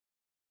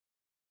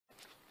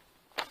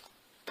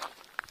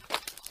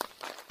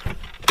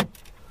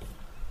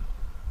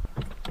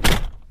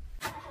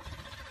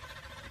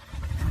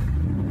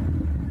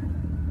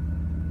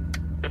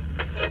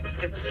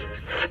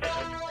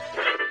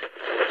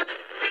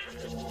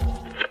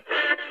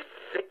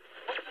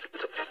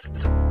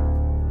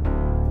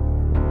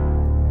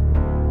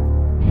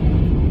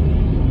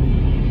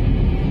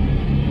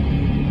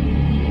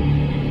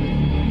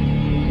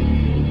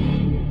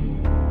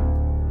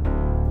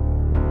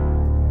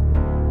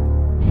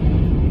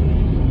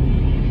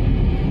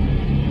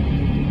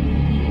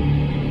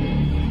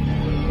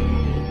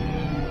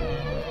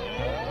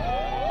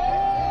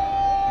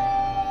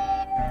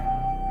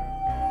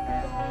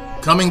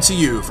Coming to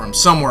you from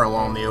somewhere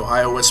along the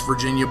Ohio-West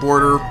Virginia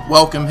border,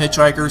 welcome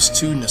hitchhikers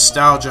to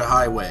Nostalgia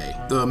Highway,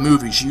 the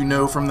movies you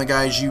know from the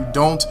guys you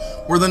don't,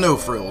 or the No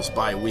Frills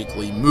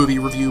bi-weekly movie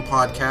review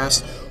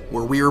podcast,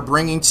 where we are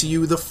bringing to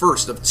you the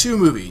first of two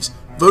movies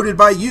voted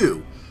by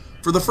you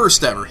for the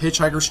first ever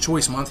Hitchhiker's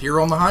Choice Month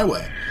here on the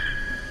highway.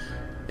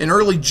 In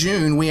early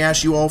June, we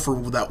asked you all for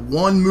that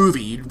one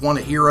movie you'd want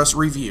to hear us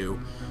review,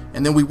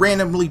 and then we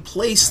randomly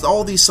placed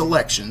all these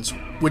selections,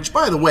 which,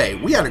 by the way,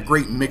 we had a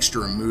great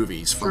mixture of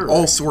movies from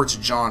all sorts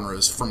of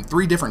genres from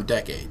 3 different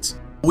decades.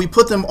 We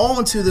put them all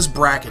into this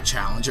bracket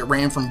challenge. It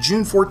ran from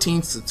June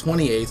 14th to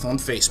 28th on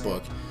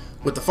Facebook,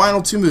 with the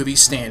final 2 movies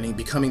standing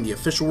becoming the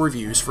official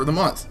reviews for the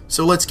month.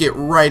 So let's get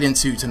right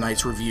into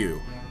tonight's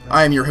review.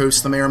 I am your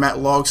host, the Mayor Matt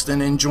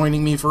Logston, and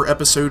joining me for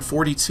episode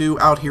 42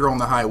 out here on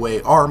the highway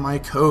are my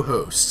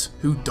co-hosts,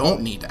 who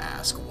don't need to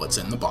ask what's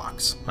in the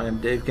box. I am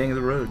Dave, King of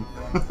the Road.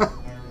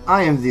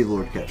 I am the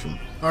Lord Ketchum.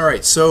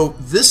 Alright, so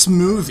this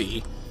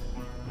movie,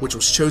 which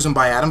was chosen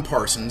by Adam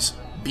Parsons,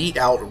 beat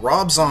out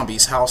Rob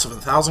Zombie's House of a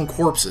Thousand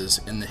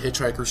Corpses in the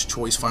Hitchhiker's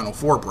Choice Final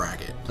Four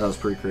bracket. That was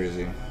pretty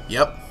crazy.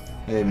 Yep.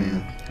 Hey,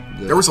 man.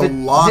 There was a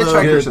lot of...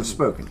 Hitchhikers have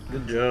spoken.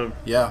 Good job.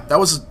 Yeah, that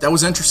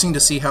was interesting to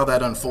see how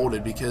that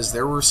unfolded, because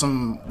there were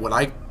some,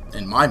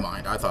 in my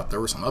mind, I thought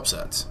there were some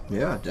upsets.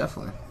 Yeah,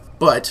 definitely.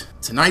 But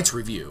tonight's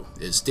review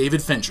is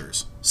David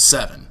Fincher's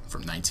Seven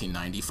from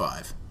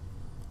 1995.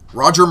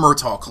 Roger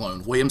Murtaugh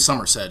clone William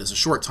Somerset is a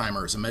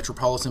short-timer as a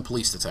Metropolitan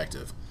Police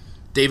detective.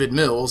 David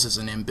Mills is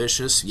an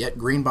ambitious, yet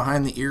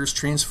green-behind-the-ears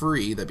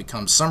transferee that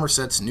becomes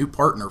Somerset's new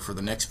partner for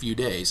the next few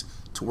days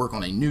to work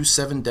on a new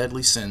 7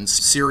 Deadly Sins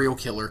serial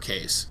killer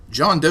case.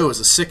 John Doe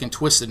is a sick and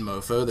twisted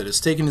mofo that has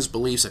taken his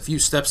beliefs a few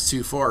steps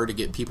too far to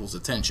get people's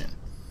attention.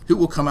 Who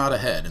will come out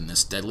ahead in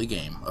this deadly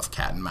game of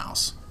cat and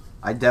mouse?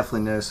 I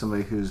definitely know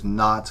somebody who's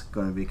not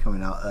going to be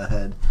coming out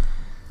ahead.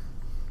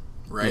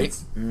 Right?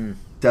 It's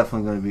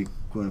definitely going to be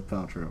Gwyneth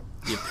Paltrow.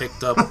 You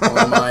picked up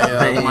on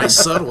my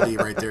subtlety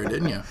right there,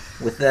 didn't you?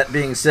 With that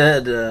being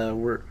said,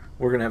 we're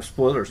going to have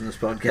spoilers in this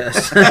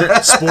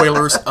podcast.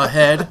 Spoilers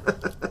ahead.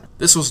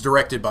 This was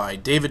directed by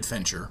David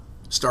Fincher,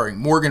 starring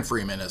Morgan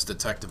Freeman as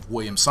Detective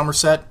William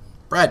Somerset,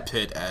 Brad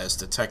Pitt as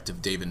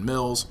Detective David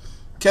Mills,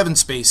 Kevin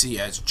Spacey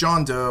as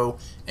John Doe,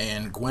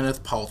 and Gwyneth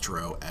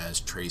Paltrow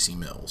as Tracy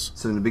Mills.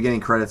 So in the beginning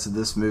credits of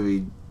this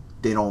movie,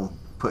 they don't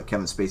put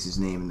Kevin Spacey's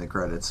name in the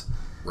credits.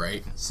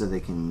 Right. So they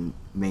can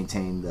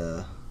maintain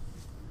the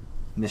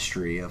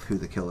mystery of who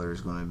the killer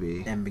is going to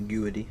be.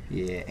 Ambiguity.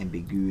 Yeah,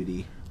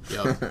 ambiguity.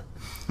 Yep.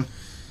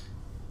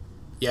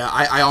 Yeah,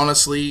 I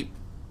honestly,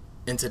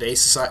 in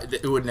today's society,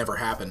 it would never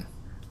happen.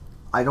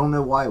 I don't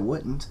know why it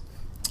wouldn't.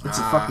 It's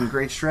a fucking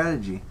great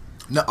strategy.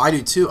 No, I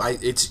do too.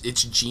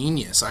 It's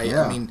genius.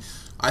 I mean,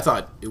 I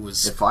thought it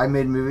was... If I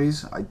made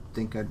movies, I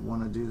think I'd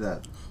want to do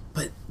that.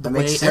 But the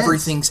way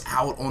everything's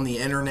out on the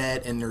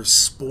internet and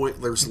there's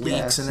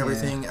leaks and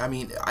everything, yeah. I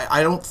mean,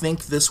 I don't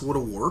think this would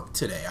have worked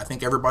today. I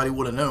think everybody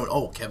would have known,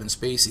 oh, Kevin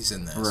Spacey's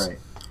in this. Right.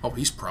 Oh,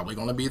 he's probably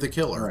going to be the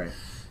killer. Right.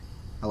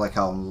 I like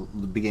how in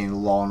the beginning of the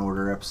Law and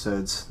Order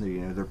episodes,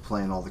 they're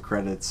playing all the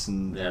credits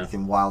and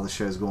everything while the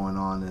show's going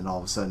on, and all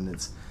of a sudden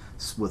it's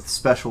with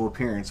special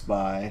appearance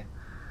by...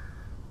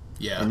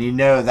 Yeah. And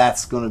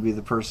that's going to be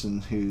the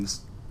person who's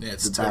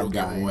the bad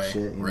guy and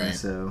shit. Right.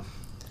 So...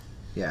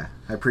 Yeah,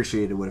 I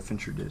appreciated what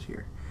Fincher did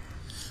here.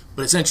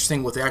 But it's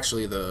interesting with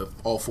actually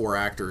all 4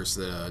 actors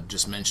that I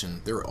just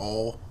mentioned. They're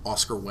all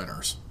Oscar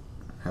winners.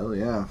 Hell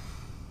yeah.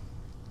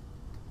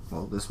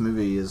 Well, this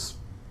movie is...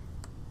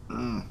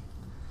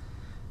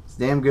 it's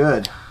damn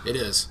good. It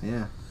is.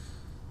 Yeah.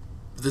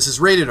 This is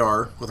rated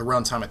R with a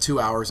runtime of 2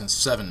 hours and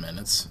 7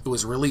 minutes. It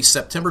was released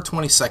September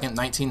 22nd,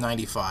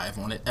 1995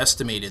 on an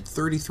estimated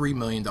 $33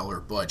 million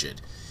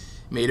budget.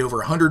 Made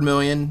over $100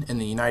 million in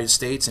the United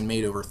States and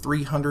made over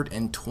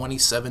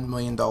 $327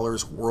 million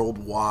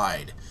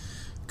worldwide.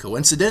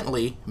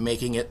 Coincidentally,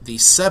 making it the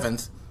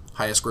 7th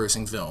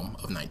highest-grossing film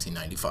of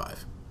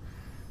 1995.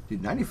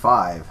 Dude,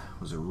 95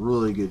 was a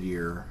really good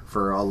year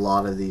for a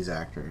lot of these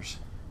actors.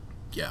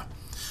 Yeah.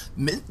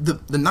 The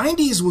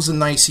 90s was a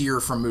nice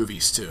year for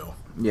movies, too.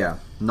 Yeah,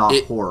 not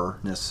horror,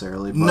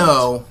 necessarily. But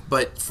no,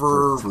 but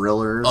for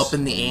thrillers. Up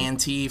in the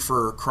ante,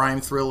 for crime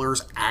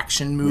thrillers,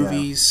 action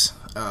movies...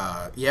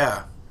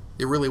 Yeah,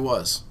 it really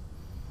was.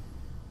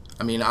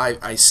 I mean,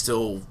 I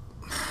still,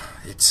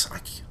 I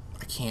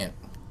can't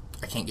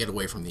get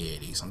away from the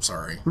 80s. I'm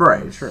sorry.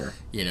 Right, sure.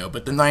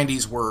 But the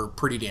 90s were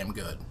pretty damn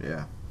good.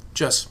 Yeah.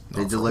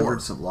 They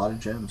delivered a lot of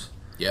gems.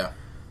 Yeah.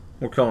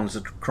 We're calling this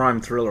a crime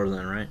thriller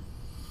then, right?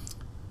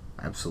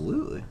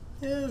 Absolutely.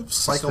 Yeah,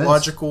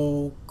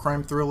 psychological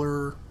crime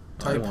thriller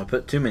type. I don't want to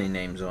put too many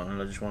names on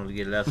it. I just wanted to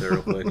get it out there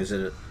real quick.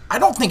 I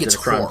don't think it's a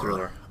crime horror.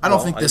 Thriller. I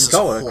don't think this is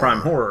call horror. It a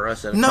crime horror. I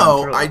said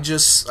no. Crime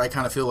thriller. I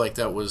kind of feel like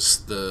that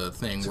was the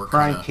thing. It's a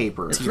crime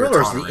caper. A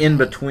thriller is the in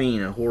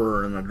between a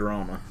horror and a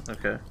drama.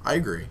 Okay. I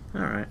agree.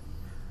 All right.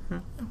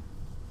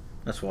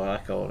 That's why I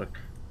call it a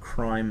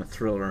crime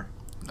thriller.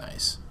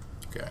 Nice.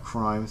 Okay.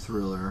 Crime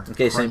thriller. In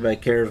case anybody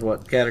cares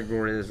what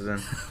category this is in.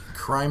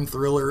 Crime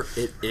thriller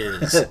it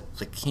is.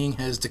 The king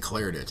has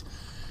declared it.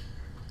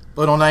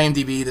 But on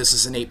IMDb, this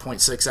is an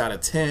 8.6 out of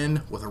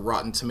 10 with a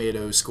Rotten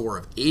Tomatoes score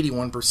of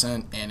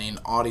 81% and an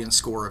audience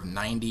score of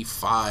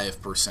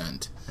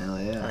 95%. Hell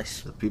yeah.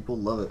 Nice. The people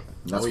love it.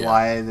 That's yeah.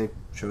 why they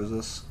chose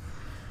us.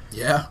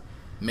 Yeah,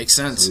 makes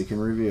sense. So we can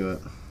review it.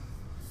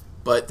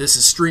 But this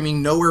is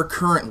streaming nowhere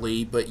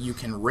currently, but you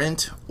can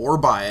rent or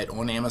buy it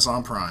on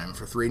Amazon Prime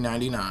for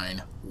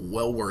 $3.99.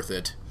 Well worth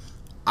it.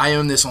 I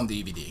own this on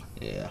DVD.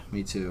 Yeah,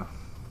 me too.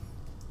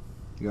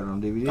 You got it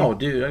on DVD? Oh,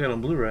 dude, I got it on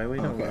Blu-ray. What are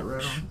you talking Okay, about?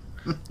 right on.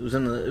 It was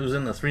in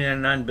the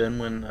 $3.99 bin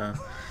when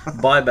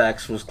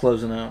buybacks was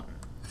closing out.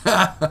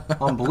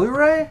 On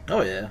Blu-ray?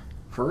 Oh yeah,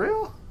 For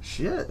real?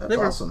 Shit, that's they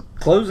were awesome.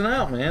 closing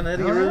out, man. They had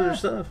to get rid of yeah. their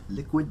stuff.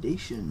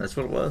 Liquidation. That's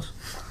what it was.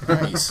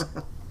 Nice.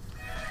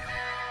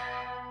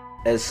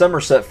 As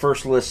Somerset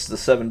first lists the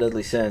 7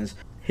 deadly sins,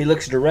 he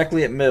looks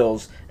directly at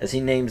Mills as he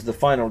names the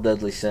final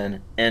deadly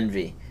sin,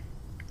 envy,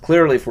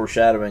 clearly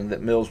foreshadowing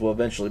that Mills will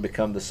eventually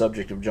become the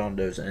subject of John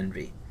Doe's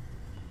envy.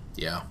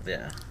 Yeah.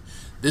 Yeah.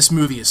 This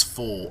movie is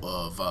full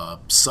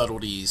of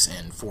subtleties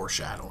and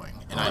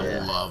foreshadowing, and I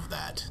yeah. love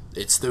that.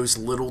 It's those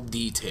little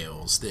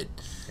details that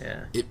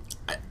Yeah.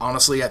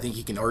 Honestly, I think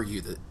you can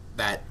argue that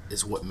that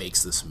is what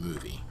makes this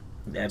movie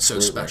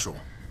Absolutely. so special.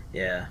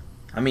 Yeah.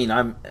 I mean,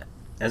 I'm,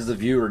 as the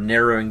viewer,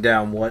 narrowing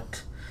down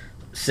what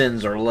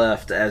sins are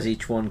left as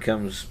each one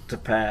comes to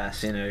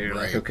pass. You know, you're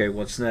like, Right. okay,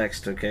 what's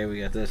next? Okay, we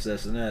got this,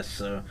 this, and this.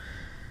 So,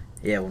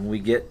 yeah, when we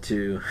get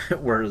to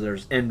where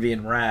there's envy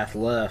and wrath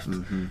left,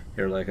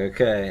 you're like,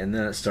 okay, and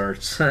then it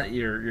starts,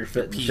 you're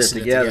fitting shit Piecing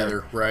it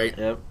together. right?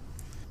 Yep.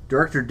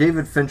 Director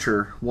David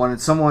Fincher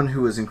wanted someone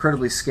who was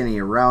incredibly skinny,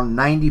 around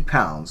 90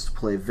 pounds, to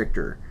play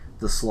Victor,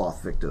 the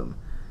sloth victim.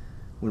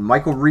 When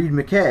Michael Reed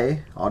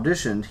McKay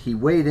auditioned, he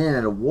weighed in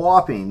at a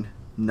whopping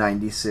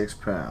 96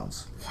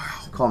 pounds. Wow.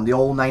 Call him the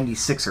old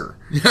 96er.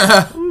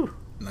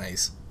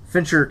 Nice.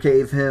 Fincher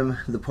gave him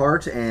the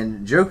part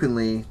and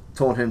jokingly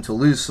told him to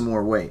lose some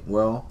more weight.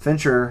 Well,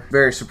 Fincher,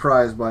 very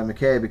surprised by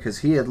McKay because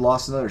he had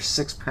lost another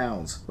 6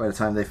 pounds by the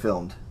time they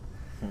filmed.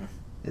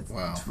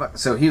 Wow.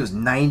 So he was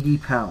 90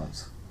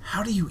 pounds.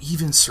 How do you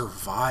even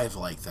survive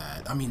like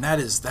that? I mean,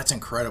 that's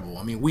incredible.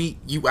 I mean,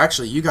 you got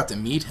to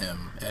meet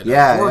him at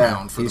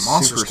Corehound for He's the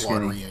Monster super Squad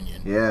skinny.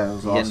 reunion. Yeah, it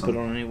was He awesome. didn't put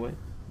on any weight?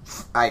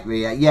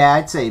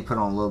 I'd say he put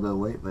on a little bit of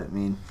weight, but I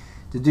mean,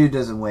 the dude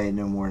doesn't weigh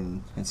no more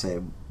than, I'd say,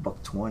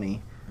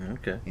 $120.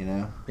 Okay. You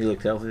know, He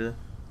looked healthy eh.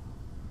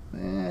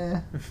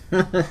 then?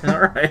 All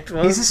right.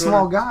 Well, He's a that's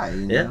small what- guy,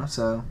 you know. Yeah.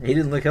 So He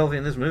didn't look healthy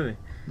in this movie.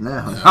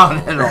 no,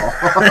 not at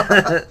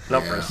all.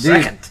 Not for a Dude,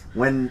 second.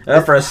 when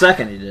For a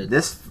second he did.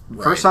 this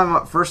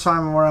Right. first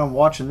time around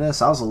watching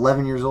this, I was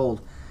 11 years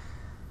old.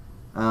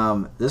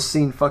 This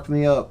scene fucked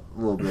me up a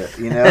little bit,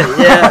 you know.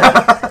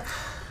 Yeah.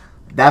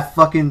 That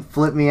fucking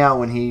flipped me out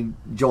when he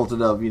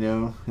jolted up, you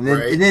know. And then,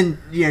 Right. and then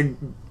you know,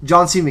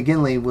 John C.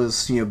 McGinley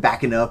was, you know,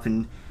 backing up,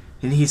 and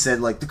he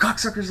said, like, the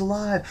cocksucker's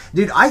alive.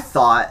 Dude, I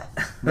thought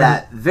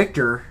that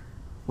Victor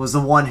was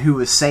the one who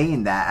was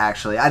saying that,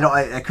 actually. I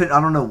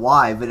don't know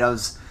why, but I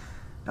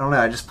don't know,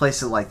 I just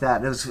placed it like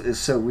that. It was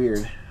so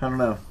weird. I don't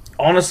know.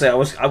 Honestly, I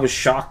was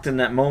shocked in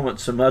that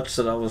moment so much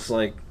that I was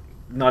like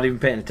not even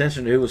paying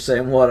attention to who was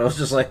saying what. I was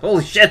just like,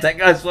 holy shit, that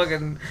guy's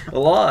fucking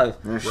alive.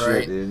 No Right.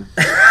 shit, dude.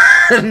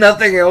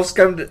 Nothing else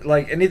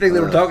anything they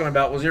were talking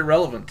about was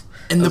irrelevant.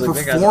 And I the was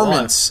like, that guy's alive.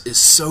 performance is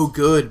so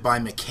good by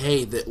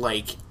McKay that,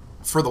 like,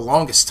 for the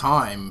longest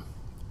time,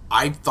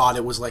 I thought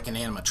it was like an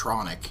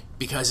animatronic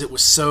because it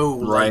was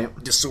so Right.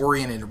 like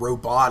disoriented,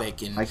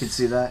 robotic, and I could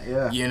see that,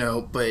 yeah. you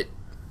know. But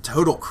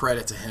total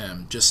credit to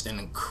him, just an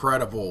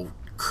incredible,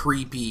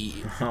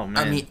 creepy. Oh, man.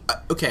 I mean,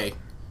 okay.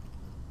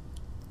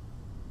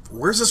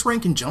 Where's this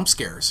rank in jump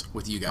scares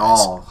with you guys?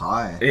 Oh,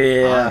 hi.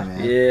 Yeah, Hi,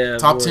 man. yeah.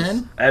 Top boys.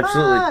 10?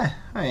 Absolutely.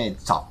 I mean,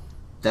 top.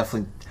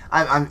 Definitely.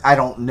 I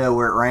don't know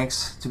where it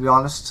ranks, to be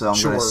honest, so I'm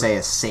going to Sure. say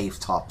a safe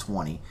top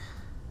 20.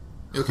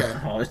 Okay.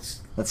 Oh,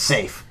 it's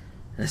safe.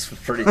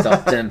 pretty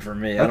top 10 for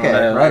me. I Okay,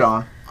 don't know. right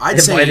on. I'd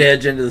It might say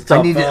edge into the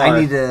top 5. I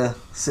need to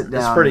sit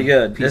down. It's pretty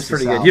good. and piece It's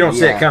pretty this good. out. You don't see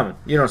Yeah. it coming.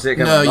 You don't see it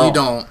coming. no, at you all.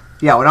 don't.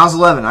 Yeah, when I was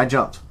 11, I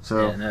jumped.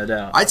 So Yeah, no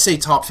doubt. I'd say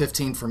top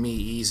 15 for me,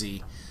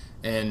 easy.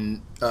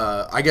 And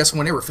I guess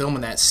when they were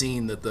filming that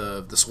scene, that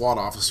the SWAT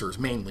officers,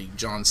 mainly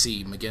John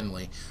C.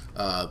 McGinley,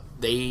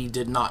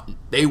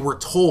 they were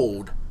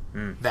told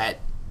that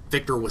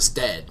Victor was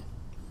dead.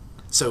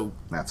 So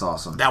that's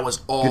awesome. that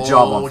was all Good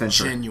job on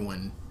Fincher.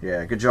 genuine.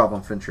 Yeah, good job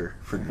on Fincher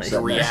for setting that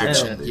shit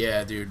Reaction. up, dude.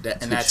 Yeah, dude. And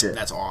good that's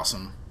shit.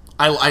 awesome.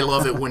 I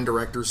love it when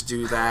directors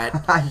do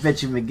that. I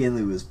bet you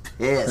McGinley was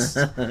pissed.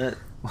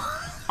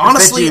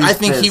 Honestly, was I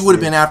think he pissed, would have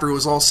dude. been, after it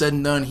was all said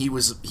and done, he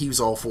was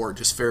all for it.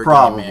 Just fair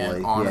Probably, game,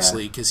 man. yeah.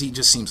 Honestly, because he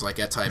just seems like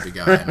that type of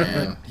guy,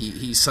 man.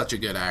 He's such a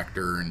good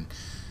actor, and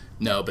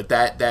no, but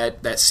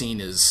that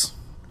scene is.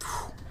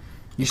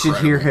 You should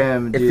hear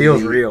him. It Do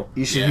feels the- real.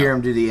 You should Yeah. hear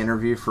him do the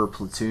interview for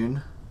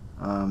Platoon.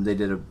 They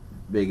did a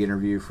big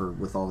interview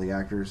with all the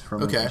actors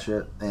from it Okay. and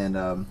shit.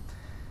 And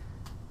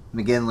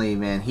McGinley,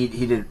 man,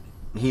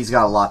 he's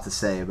got a lot to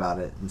say about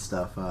it and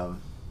stuff.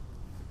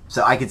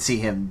 So I could see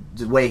him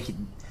the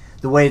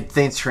way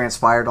things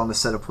transpired on the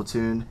set of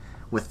Platoon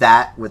with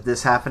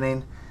this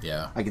happening,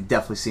 Yeah. I could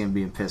definitely see him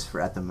being pissed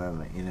at the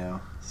moment, you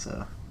know.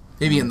 So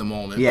Maybe in the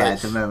moment. yeah, but at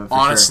the moment. For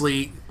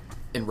honestly, sure.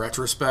 in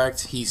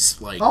retrospect, he's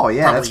like. Oh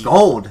yeah, probably, that's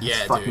gold. Yeah,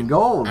 That's fucking dude,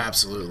 gold.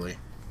 Absolutely.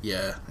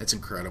 Yeah, it's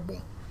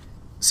incredible.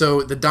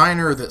 So the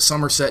diner that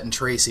Somerset and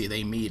Tracy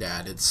they meet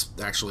at, it's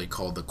actually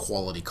called the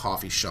Quality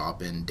Coffee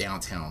Shop in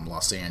downtown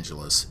Los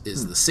Angeles,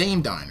 is the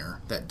same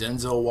diner that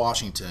Denzel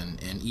Washington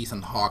and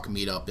Ethan Hawke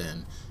meet up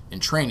in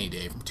Training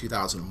Day from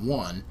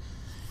 2001.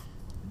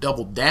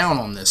 Doubled down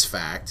on this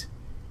fact.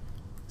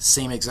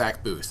 Same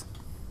exact booth.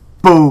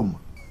 Boom.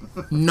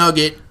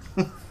 Nugget.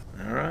 All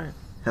right.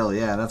 Hell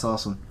yeah, that's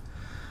awesome.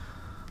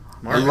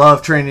 Mark. I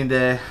love Training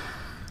Day.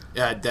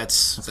 Yeah,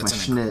 that's my an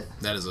schnit.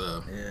 that is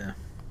a Yeah.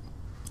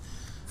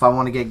 If I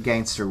want to get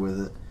gangster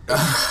with it,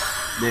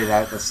 dude,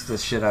 that's the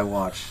shit I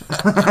watch.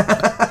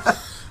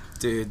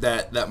 dude.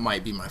 That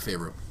might be my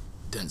favorite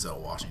Denzel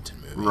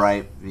Washington movie.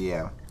 Right?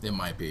 Yeah. It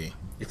might be.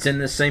 It's in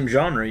the same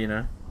genre, you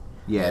know.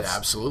 Yeah. It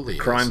absolutely is.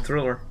 Crime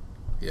thriller.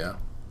 Yeah.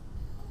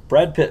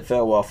 Brad Pitt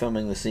fell while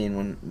filming the scene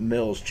when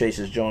Mills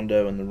chases John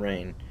Doe in the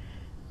rain.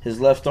 His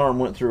left arm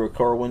went through a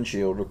car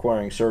windshield,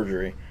 requiring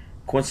surgery.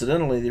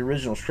 Coincidentally, the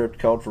original script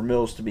called for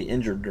Mills to be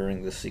injured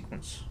during this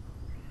sequence.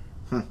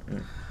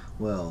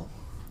 Well,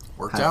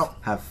 Worked out.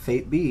 Have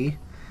fate be.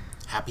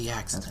 Happy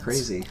accidents. That's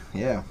crazy.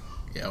 Yeah.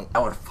 Yep.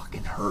 That would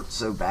fucking hurt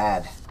so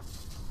bad.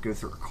 Go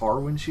through a car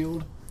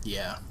windshield.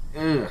 Yeah.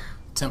 Ugh.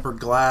 Tempered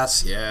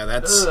glass. Yeah,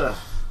 that's Ugh.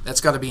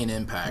 got to be an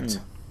impact.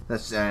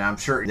 That's. I'm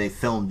sure they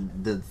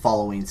filmed the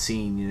following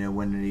scene. You know,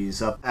 when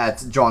he's up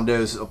at John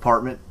Doe's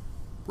apartment.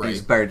 Right.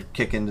 He's barely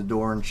kicking the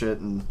door and shit,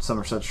 and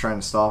Somerset's trying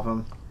to stop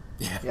him.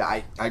 Yeah.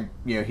 Yeah, I,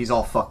 you know, he's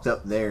all fucked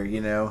up there.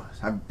 You know,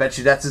 I bet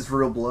you that's his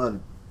real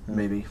blood.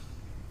 Maybe.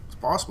 It's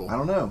possible. I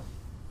don't know.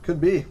 Could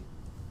be.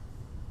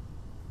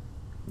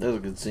 That was a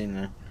good scene,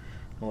 though.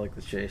 I like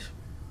the chase.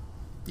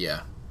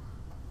 Yeah.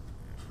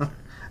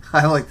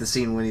 I like the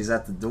scene when he's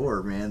at the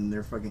door, man.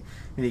 They're fucking,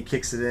 and he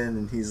kicks it in,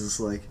 and he's just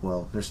like,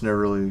 "Well, there's no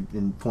really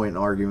point in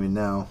arguing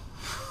now,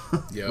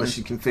 Yep. unless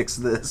you can fix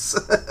this."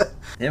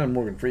 Him and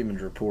Morgan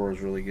Freeman's rapport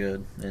is really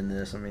good in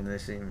this. I mean, they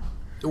seem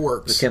It the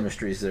works.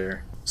 chemistry's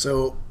there.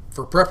 So,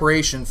 for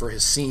preparation for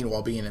his scene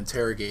while being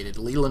interrogated,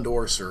 Leland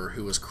Orser,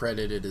 who was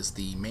credited as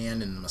the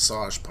man in the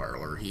massage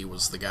parlor, he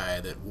was the guy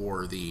that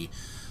wore the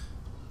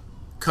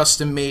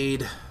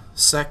custom-made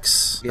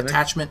sex Gimmick?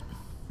 attachment.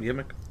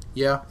 Gimmick.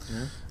 Yeah.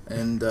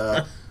 And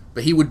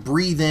but he would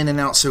breathe in and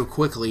out so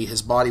quickly,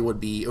 his body would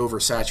be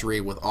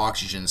oversaturated with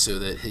oxygen so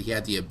that he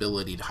had the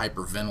ability to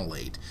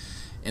hyperventilate.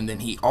 And then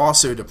he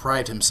also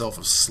deprived himself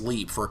of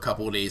sleep for a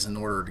couple of days in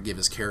order to give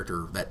his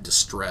character that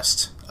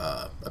distressed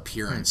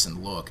appearance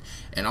and look.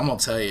 And I'm gonna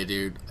tell you,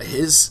 dude,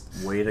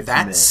 Way to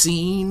that commit.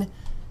 scene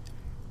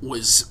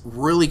was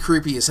really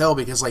creepy as hell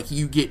because like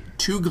you get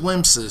two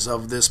glimpses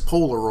of this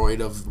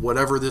Polaroid of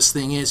whatever this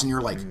thing is, and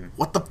you're like,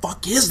 what the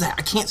fuck is that?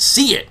 I can't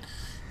see it.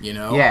 You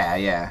know?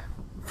 Yeah.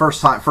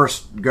 First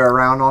go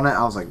around on it,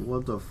 I was like,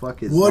 "What the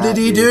fuck is What that,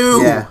 did he dude?"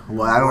 do? Yeah.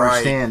 Well, I don't Right.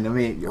 understand. I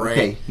mean,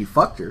 okay, Right. he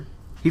fucked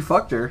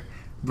her,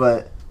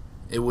 but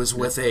It was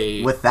with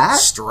a that?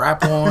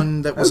 strap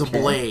on that was Okay.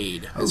 a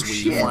blade, as Oh, we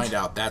shit. find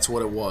out. That's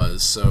what it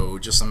was. So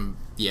just some,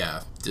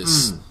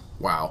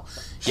 wow.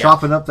 Yeah,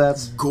 chopping up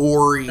that's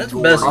gory, That's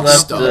gory best left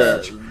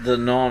stuff. the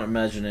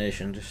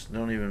non-imagination. Just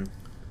don't even.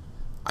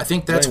 I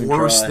think that's don't even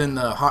worse try. than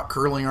the hot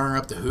curling iron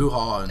up the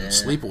hoo-ha and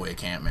Sleepaway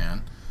Camp,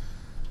 man.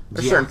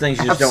 There's Yeah, certain things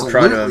you just don't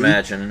try to absolutely.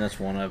 imagine, and that's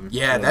one of them.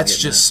 Yeah, that's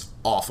just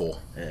awful.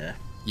 Yeah.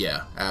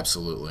 Yeah,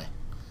 absolutely.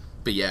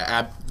 But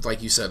yeah,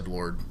 like you said,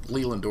 Lord,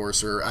 Leland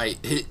Orser,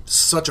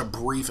 such a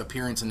brief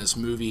appearance in this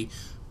movie,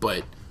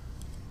 but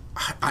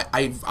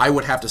I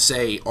would have to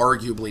say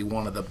arguably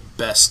one of the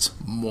best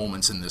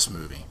moments in this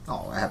movie.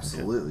 Oh,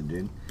 absolutely,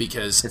 dude.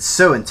 Because It's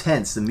so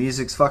intense. The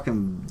music's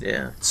fucking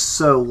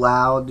so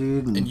loud,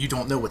 dude. and you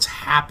don't know what's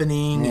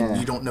happening, Yeah. and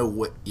you don't know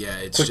what. Yeah,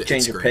 it's Quick just,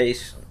 change it's of great.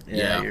 pace.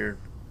 Yeah. You're.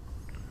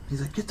 he's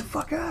like, "Get the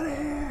fuck out of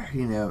here!"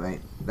 You know, mate.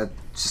 That's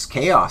just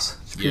chaos.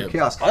 It's pure Yeah.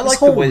 chaos. I like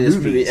the whole way this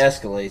movie movie's-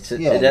 escalates. It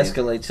Yeah, dude.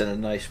 escalates at a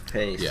nice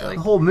pace. Yeah. Like,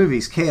 The whole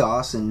movie's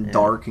chaos and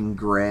dark and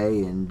gray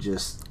and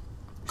just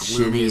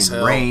Gloomy as shitty hell.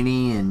 and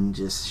rainy and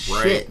just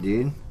Right. shit,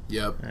 dude.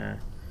 Yep. and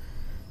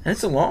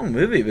it's a long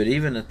movie, but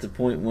even at the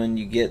point when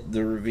you get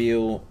the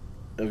reveal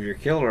of your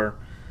killer,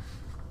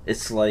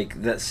 it's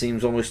like that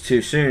seems almost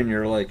too soon.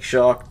 You're like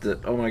shocked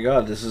that, oh my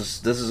god, this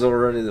is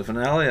already the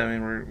finale. I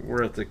mean,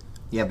 we're at the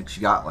Yeah, but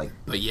you got like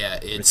But yeah,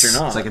 it's you're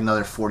not. it's like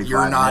another 45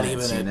 You're not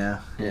minutes, even you at-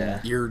 know.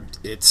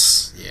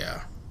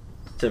 yeah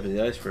tip of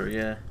the iceberg.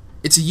 Yeah,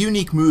 It's a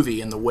unique movie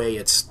in the way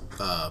it's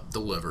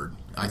delivered.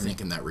 I Mm-hmm.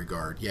 think in that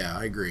regard. Yeah,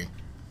 I agree.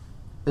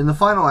 In the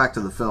final act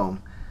of the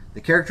film,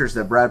 the characters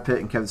that Brad Pitt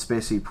and Kevin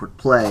Spacey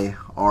play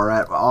are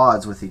at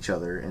odds with each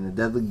other in a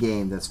deadly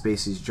game that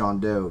Spacey's John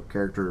Doe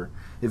character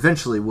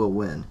eventually will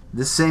win.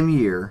 This same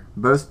year,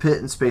 both Pitt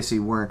and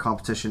Spacey were in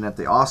competition at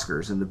the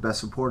Oscars in the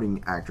Best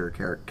Supporting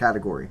Actor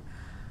category.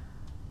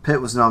 Pitt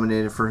was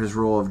nominated for his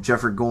role of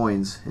Jeffrey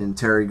Goins in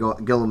Terry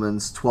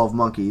Gilliam's 12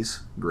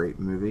 Monkeys, great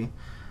movie,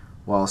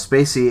 while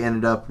Spacey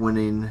ended up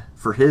winning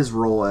for his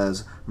role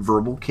as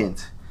Verbal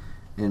Kint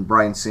in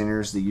Bryan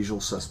Singer's The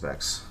Usual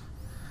Suspects.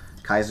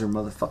 Kaiser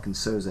motherfucking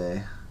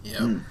Soze.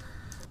 Yep.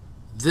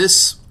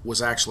 This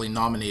was actually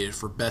nominated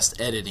for Best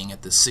Editing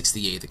at the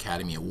 68th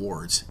Academy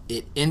Awards.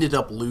 It ended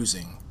up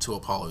losing to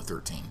Apollo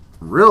 13.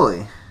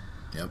 Really?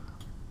 Yep.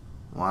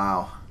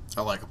 Wow.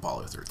 I like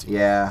Apollo 13.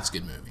 Yeah. It's a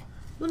good movie.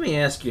 Let me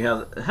ask you,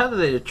 how do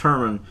they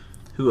determine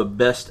who a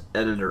best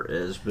editor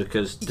is?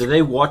 Because do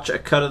they watch a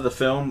cut of the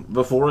film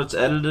before it's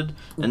edited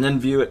and then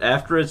view it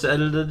after it's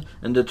edited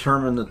and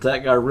determine that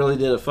guy really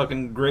did a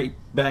fucking great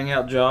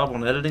bang-out job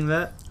on editing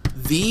that?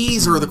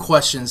 These are the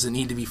questions that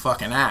need to be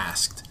fucking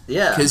asked.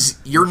 Yeah. Because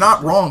you're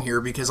not wrong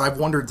here, because I've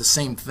wondered the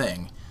same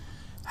thing.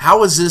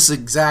 How is this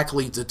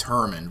exactly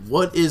determined?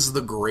 What is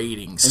the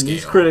grading scale? And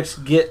these critics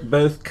get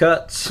both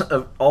cuts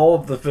of all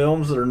of the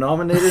films that are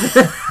nominated,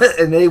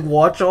 and they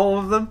watch all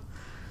of them?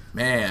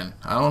 Man,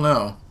 I don't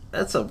know.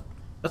 That's a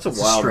It's a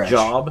wild stretch.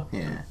 job.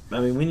 Yeah.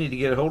 I mean, we need to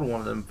get a hold of one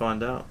of them and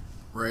find out.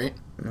 Right?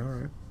 All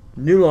right.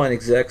 New Line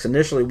execs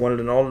initially wanted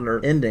an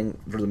alternate ending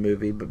for the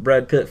movie, but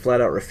Brad Pitt flat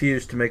out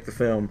refused to make the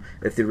film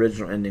if the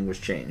original ending was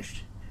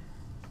changed.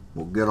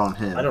 Well, good on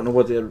him. I don't know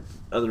what the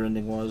other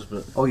ending was,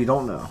 but Oh, you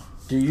don't know?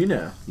 do you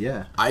know?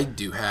 Yeah. I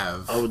do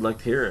have... I would like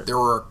to hear it. There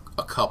were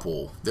a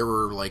couple. There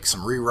were, like,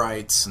 some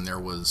rewrites, and there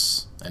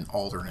was an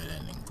alternate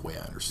ending, the way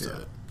I understood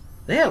it.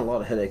 They had a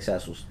lot of headaches,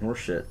 hassles, and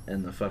horseshit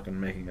in the fucking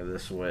making of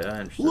this, the way I A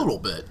understood. little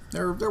bit.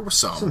 There were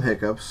some. Some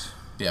hiccups.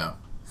 Yeah.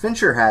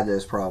 Fincher had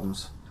those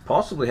problems.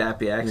 Possibly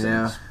happy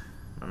accidents.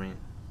 Yeah. I mean,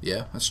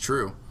 Yeah, that's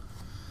true.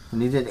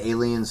 When he did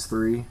Aliens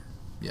 3,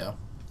 Yeah.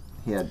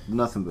 he had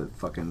nothing but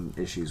fucking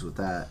issues with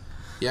that.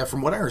 Yeah,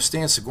 from what I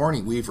understand,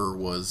 Sigourney Weaver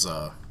was...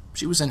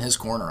 she was in his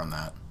corner on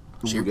that.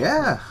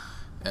 Yeah.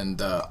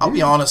 And I'll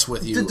be honest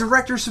with you. The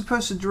director's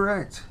supposed to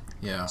direct.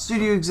 Yeah.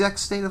 Studio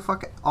execs stay the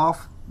fuck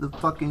off the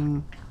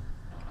fucking...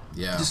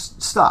 Yeah.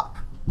 Just stop.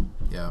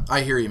 Yeah.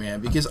 I hear you, man.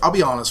 Because I'll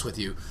be honest with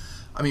you.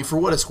 I mean, for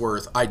what it's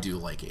worth, I do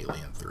like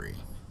Alien 3.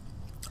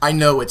 I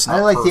know it's not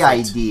I like perfect. the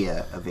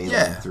idea of Alien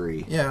Yeah.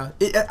 3. Yeah.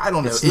 I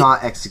don't know. It's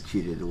not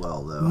executed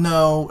well, though.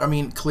 No, I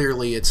mean,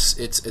 clearly it's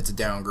a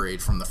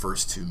downgrade from the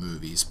first two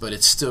movies, but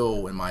it's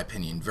still, in my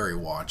opinion, very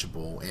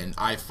watchable, and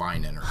I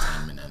find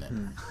entertainment in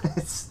it.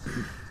 It's,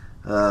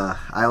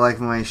 I like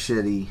my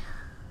shitty,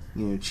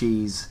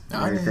 cheese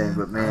and I everything, know,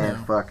 but I man,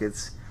 know. fuck,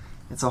 it's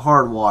a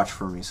hard watch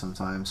for me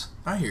sometimes.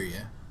 I hear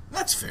you.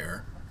 That's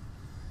fair.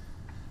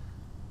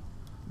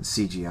 The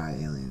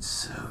CGI aliens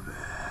so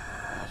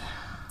bad.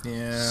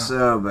 Yeah.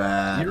 So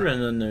bad. you're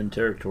in unknown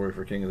territory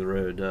for King of the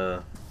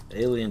Road.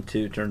 Alien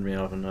 2 turned me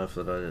off enough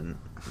that I didn't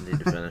need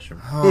to finish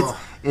them.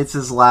 It's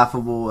as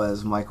laughable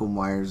as Michael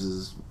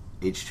Myers'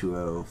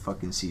 H2O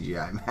fucking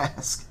CGI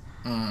mask.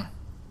 Mm.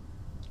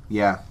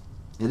 Yeah,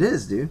 it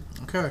is, dude.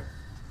 Okay.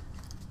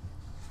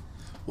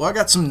 Well, I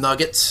got some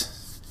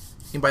nuggets.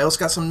 Anybody else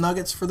got some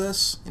nuggets for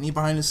this? Any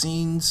behind the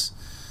scenes?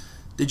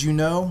 Did you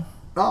know?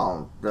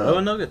 Oh, Throw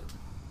a nugget.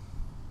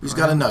 Who's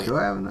got a nugget? Do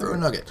I have a nugget? Throw a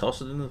nugget.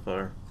 Toss it into the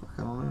fire.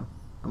 I don't know.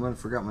 I might have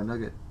forgot my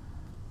nugget.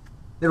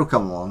 It'll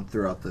come along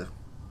throughout the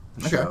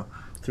Okay. show.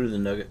 Through the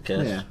nugget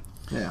cast. Yeah,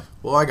 yeah.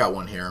 Well, I got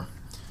one here.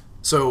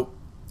 So,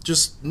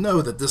 just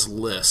know that this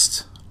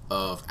list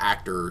of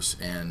actors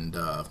and,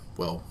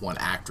 one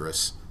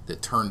actress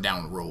that turned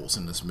down roles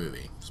in this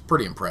movie is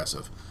pretty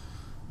impressive.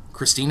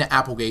 Christina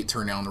Applegate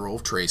turned down the role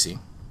of Tracy.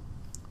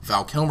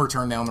 Val Kilmer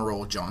turned down the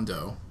role of John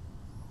Doe.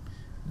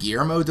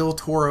 Guillermo del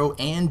Toro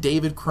and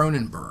David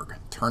Cronenberg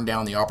turned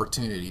down the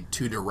opportunity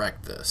to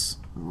direct this.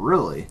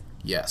 Really?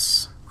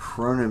 Yes,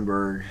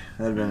 Cronenberg.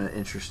 That'd have been an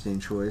interesting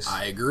choice.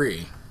 I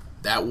agree.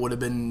 That would have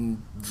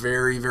been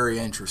very, very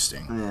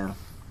interesting. Yeah.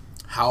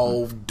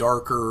 How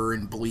darker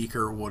and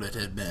bleaker would it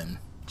have been?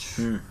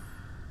 Hmm.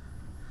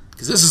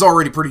 Because this is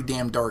already pretty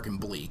damn dark and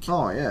bleak.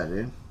 Oh, yeah,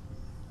 dude.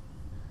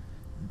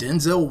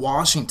 Denzel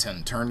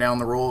Washington turned down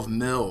the role of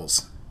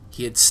Mills.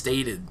 He had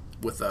stated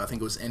with, I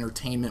think it was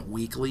Entertainment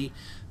Weekly,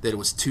 that it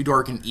was too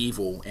dark and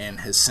evil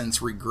and has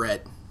since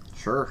regret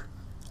Sure.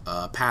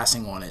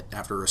 passing on it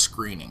after a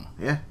screening.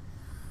 Yeah.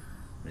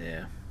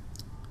 Yeah.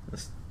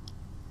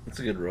 That's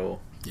a good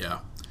role. Yeah.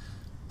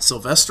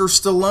 Sylvester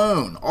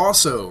Stallone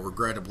also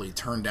regrettably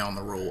turned down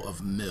the role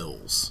of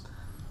Mills.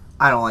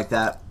 I don't like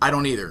that. I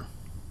don't either.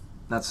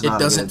 That's It not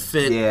doesn't good.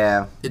 fit.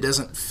 Yeah. It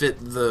doesn't fit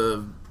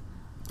the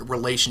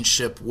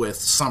relationship with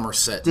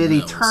Somerset. Did he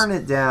Mills. turn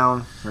it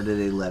down, or did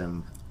they let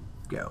him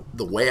go?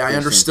 The way I They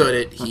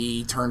understood think it,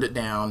 he turned it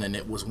down, and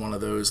it was one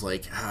of those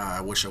like, I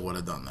wish I would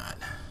have done that.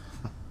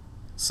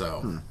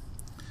 So,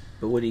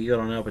 But what do you got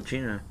on Al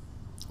Pacino?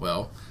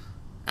 well,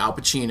 Al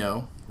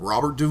Pacino,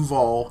 Robert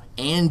Duvall,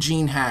 and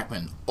Gene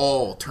Hackman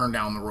all turned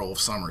down the role of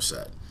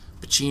Somerset.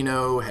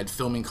 Pacino had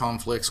filming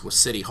conflicts with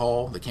City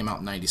Hall that came out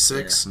in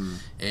 '96,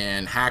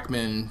 and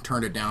Hackman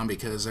turned it down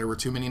because there were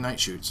too many night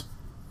shoots.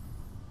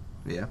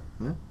 Yeah.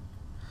 Yeah.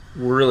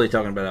 We're really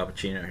talking about Al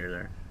Pacino here,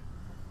 there.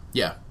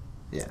 Yeah,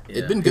 Yeah.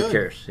 It'd been Who good.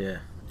 cares? Yeah.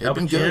 It'd Al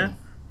been Pacino? good.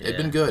 It'd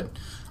Yeah. been good.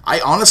 I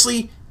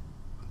honestly,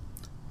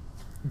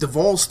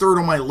 Duvall's third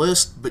on my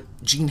list, but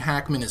Gene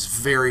Hackman is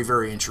very,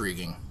 very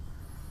intriguing.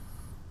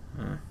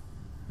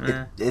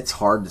 It's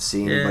hard to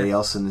see anybody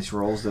else in these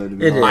roles, though. To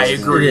be It is. honest. I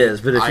agree. It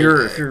is. But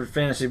if you're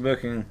fantasy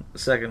booking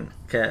second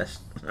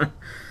cast,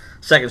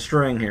 second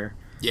string here.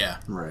 Yeah.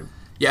 Right.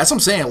 Yeah, that's what I'm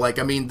saying. Like,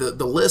 I mean, the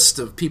list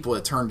of people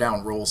that turned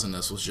down roles in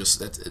this was just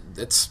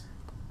that's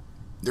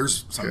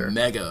there's some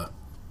mega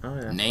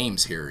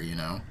names here, you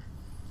know.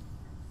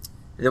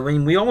 I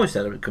mean, we almost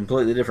had a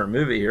completely different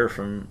movie here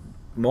from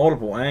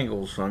multiple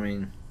angles. I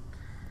mean,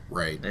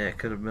 right? Yeah, it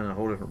could have been a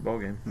whole different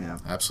ballgame. Yeah,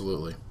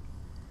 absolutely.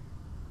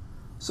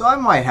 So I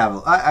might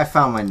have. I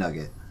found my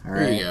nugget. All right.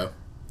 There you go.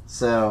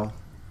 So,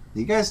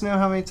 do you guys know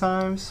how many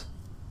times?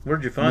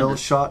 Where'd you find Mill it?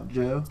 Shot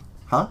Joe?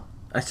 Huh?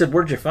 I said,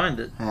 where'd you find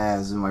it? It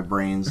was in my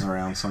brains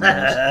around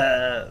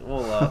somewhere.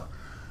 Well,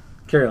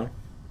 carry on.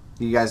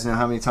 You guys know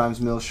how many times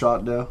Mill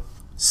shot Joe?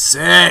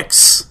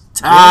 6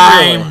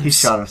 times. He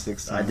shot him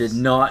 6 times. I did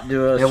not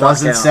do a. It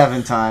wasn't count.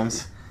 7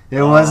 times.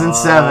 It wasn't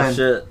 7.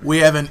 Shit. We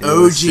have an It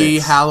was OG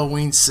 6.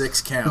 Halloween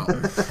 6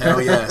 count.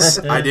 Hell yes,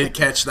 I did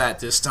catch that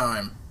this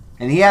time.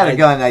 And he had a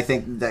gun, I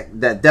think, that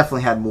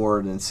definitely had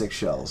more than 6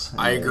 shells.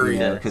 I agree.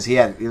 Because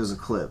it was a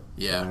clip.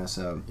 Yeah. You know,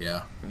 so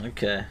Yeah.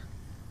 Okay.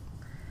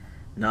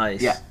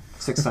 Nice. yeah,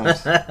 6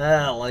 times.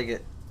 I like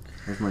it.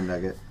 There's my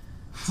nugget.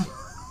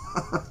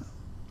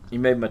 You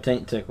made my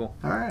taint tickle.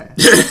 All right.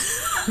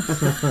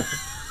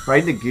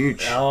 Right in the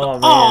gooch. Oh,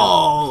 man.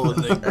 Oh,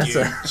 the gooch.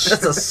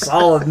 That's a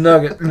solid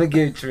nugget in the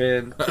gooch,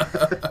 man.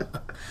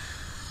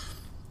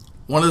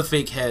 One of the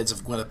fake heads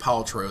of Gwyneth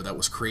Paltrow that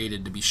was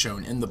created to be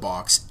shown in the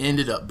box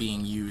ended up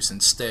being used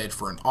instead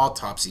for an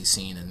autopsy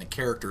scene in the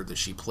character that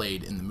she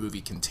played in the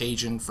movie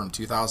Contagion from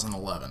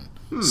 2011,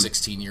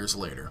 16 years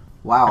later.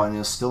 Wow, and it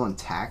was still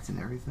intact and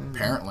everything?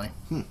 Apparently.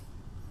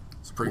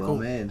 It's pretty Well cool.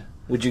 made.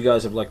 Would you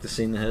guys have liked to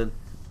seen the head?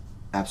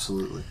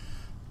 Absolutely.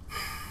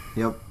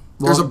 Yep.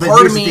 There's a but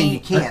part here's of the thing, me- you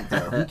can't,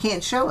 though. You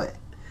can't show it.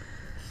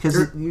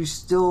 Because you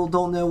still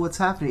don't know what's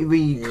happening. I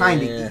mean, you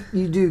kind of,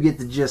 you do get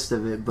the gist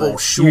of it, but... Oh,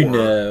 sure. You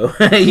know.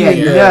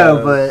 you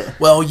know, but...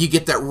 Well, you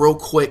get that real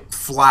quick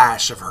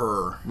flash of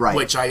her, Right.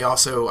 which I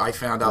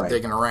found out Right.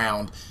 digging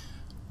around.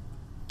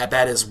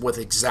 That is with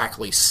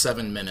exactly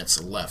 7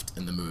 minutes left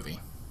in the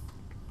movie.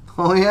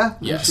 Oh, yeah?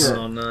 Yes. Shit.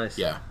 Oh, nice.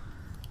 Yeah.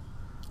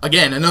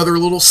 Again, another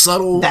little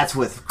subtle... That's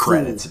with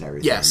credits and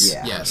everything. Yes,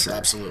 yeah, yes, sure.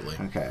 absolutely.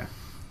 Okay.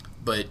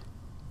 But,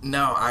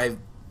 no,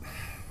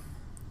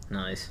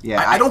 Nice.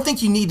 Yeah. I don't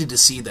think you needed to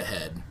see the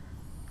head.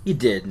 You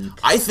didn't.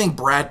 I think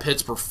Brad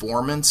Pitt's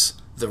performance,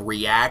 the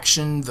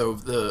reaction,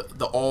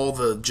 the all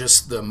the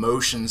just the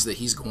emotions that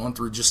he's going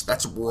through, just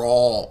that's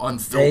raw, They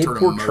unfiltered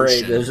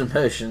portrayed emotion. those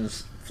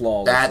emotions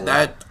flawlessly.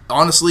 That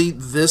honestly,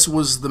 this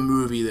was the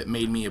movie that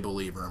made me a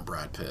believer in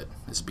Brad Pitt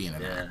as being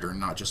an Yeah. actor,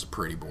 not just a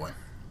pretty boy.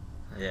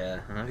 Yeah.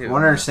 I I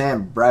want to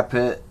understand, Brad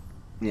Pitt,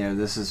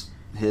 this is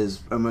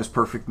his almost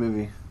perfect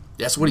movie.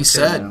 That's what he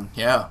said.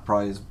 Yeah. Yeah.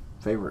 Probably his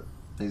favorite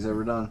he's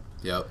ever done.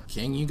 Yep.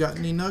 King, you got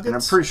any nuggets? And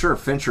I'm pretty sure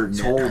Fincher Do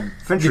I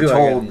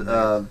told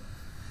got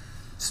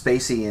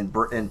Spacey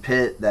and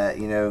Pitt that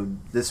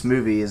this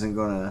movie isn't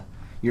gonna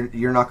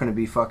you're not gonna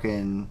be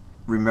fucking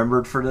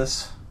remembered for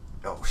this.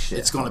 Oh shit!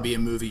 It's going to be a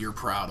movie you're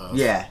proud of.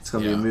 Yeah, it's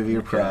gonna be a movie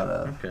you're Okay. proud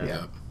of. Okay.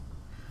 Yeah.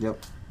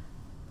 Yep.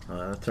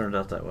 Yep. It turned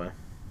out that way.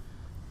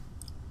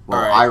 Well,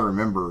 All right. I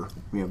remember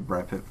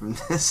Brad Pitt from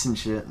this and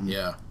shit. And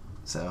Yeah.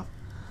 So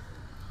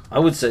I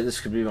would say this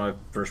could be my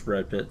first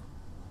Brad Pitt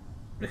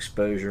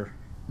exposure.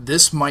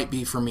 This might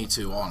be for me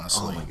too,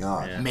 honestly. oh my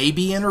god, Yeah.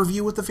 Maybe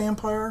Interview with the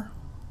Vampire?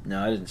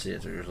 No, I didn't see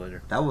it 2 years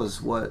later. that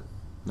was what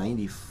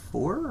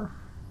 94?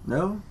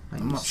 No,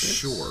 96? I'm not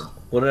sure.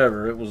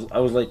 Whatever. I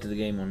was late to the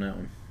game on that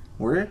one.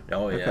 Were you?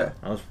 Oh yeah. Okay.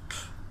 I was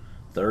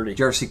 30. Did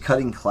you ever see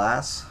Cutting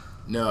Class?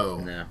 No.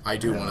 No. I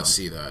do No. want to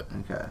see that.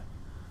 Okay.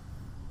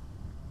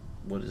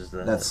 What is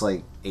that? That's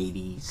like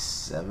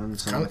 87,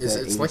 something Kind like of,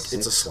 that. it's like it's a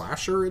 86.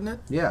 slasher, isn't it?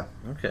 Yeah,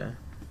 Okay.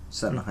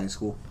 set in high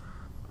school.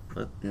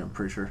 But- Yeah, I'm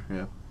pretty sure.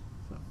 Yeah.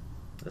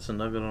 That's a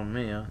nugget on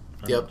me. I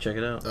Yep. Check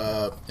it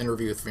out.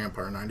 Interview with the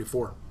Vampire,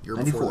 94. Year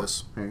 94. before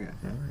this. There you go.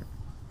 Yeah.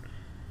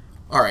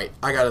 All right,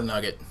 I got a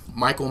nugget.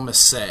 Michael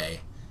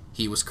Massey.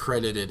 He was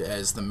credited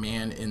as the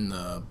man in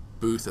the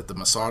booth at the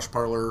massage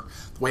parlor.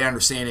 The way I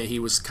understand it, he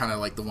was kind of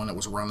like the one that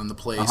was running the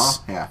place.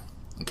 Uh-huh. Yeah.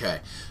 Okay.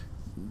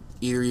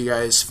 Either you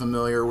guys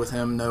familiar with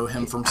him, know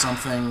him from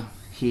something?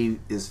 He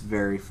is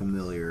very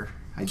familiar.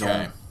 I Okay.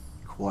 don't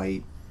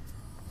quite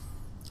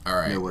All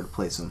right. know where to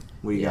place him.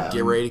 What do you got?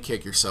 Get ready to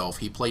kick yourself.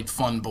 He played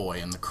Fun Boy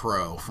in The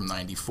Crow from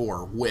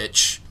 94,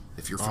 which,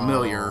 if you're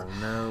familiar, Oh,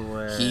 no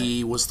way.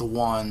 he was the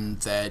one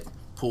that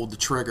pulled the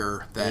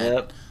trigger that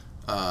Yep.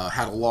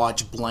 had a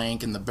lodged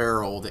blank in the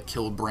barrel that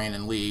killed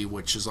Brandon Lee,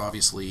 which is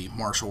obviously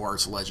martial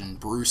arts legend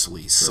Bruce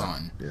Lee's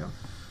son. Yeah.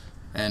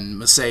 And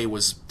Massey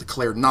was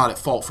declared not at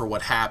fault for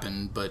what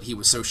happened, but he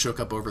was so shook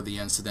up over the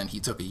incident he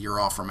took a year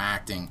off from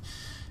acting.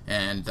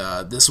 And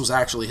this was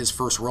actually his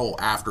first role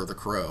after The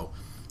Crow.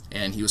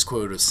 And he was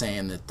quoted as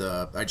saying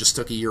that I just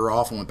took a year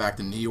off and went back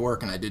to New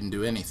York and I didn't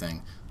do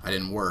anything. I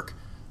didn't work.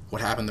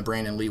 What happened to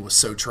Brandon Lee was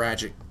so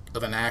tragic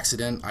of an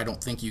accident, I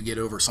don't think you get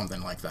over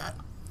something like that.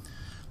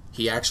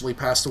 He actually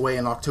passed away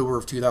in October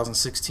of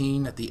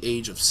 2016 at the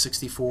age of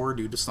 64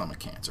 due to stomach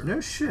cancer.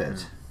 No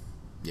shit.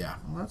 Yeah.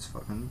 Well, that's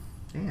fucking...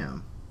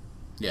 Damn.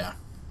 Yeah.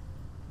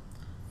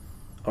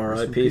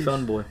 R.I.P.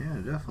 Funboy. Yeah,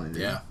 definitely.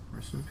 Dude. Yeah.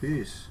 Rest in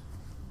peace.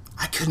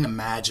 I couldn't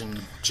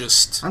imagine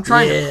just... I'm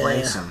trying to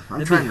place him.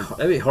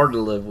 That'd be hard to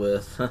live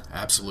with.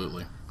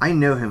 Absolutely. I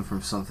know him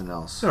from something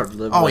else. It's hard to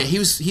live Oh, with. yeah,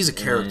 he's a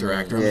character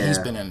actor. I mean, he's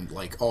Yeah. been in,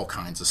 like, all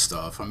kinds of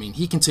stuff. I mean,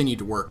 he continued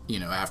to work,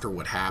 after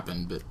what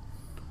happened, but...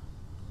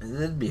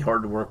 It'd be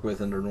hard to work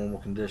with under normal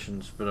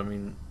conditions, but I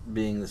mean,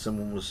 being that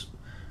someone was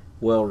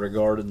well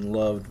regarded and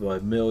loved by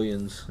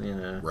millions,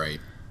 Right.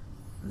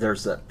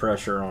 there's that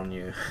pressure on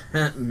you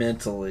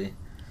mentally.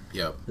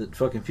 Yep. That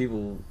fucking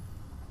people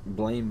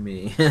blame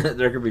me.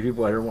 There could be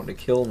people out here wanting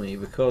to kill me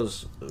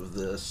because of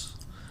this.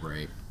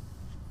 Right.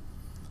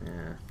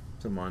 Yeah,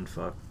 it's a mind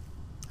fuck.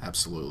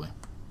 Absolutely.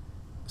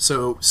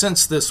 So,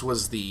 since this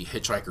was the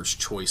Hitchhiker's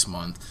Choice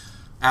Month,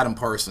 Adam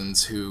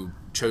Parsons, who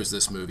chose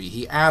this movie,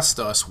 he asked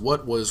us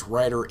what was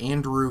writer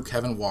Andrew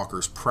Kevin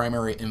Walker's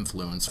primary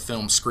influence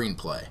film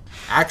screenplay.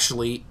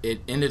 Actually,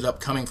 it ended up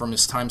coming from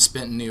his time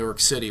spent in New York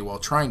City while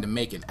trying to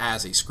make it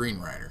as a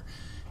screenwriter.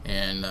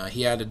 And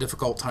he had a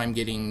difficult time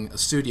getting a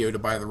studio to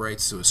buy the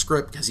rights to a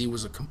script because he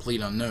was a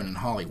complete unknown in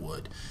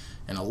Hollywood.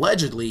 And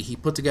allegedly, he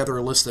put together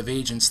a list of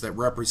agents that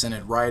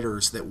represented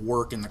writers that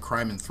work in the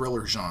crime and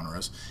thriller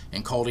genres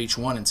and called each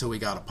one until he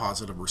got a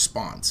positive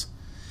response.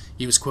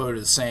 He was quoted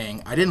as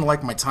saying, "I didn't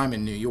like my time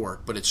in New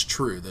York, but it's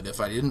true that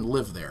if I didn't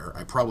live there,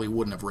 I probably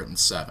wouldn't have written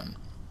 7.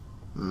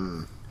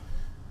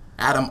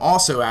 Adam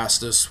also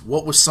asked us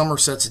what was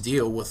Somerset's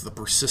deal with the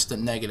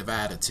persistent negative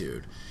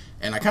attitude.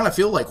 And I kind of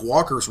feel like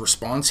Walker's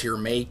response here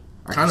may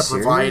kind of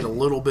provide a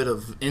little bit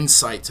of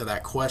insight to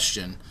that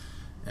question.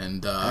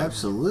 And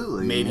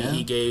absolutely, maybe man.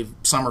 he gave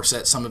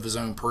Somerset some of his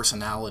own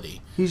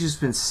personality. He's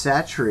just been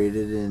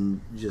saturated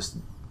in just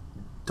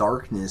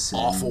darkness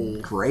and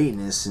awful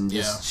greatness and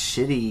just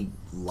shitty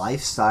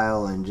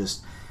lifestyle and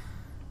just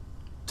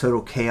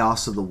total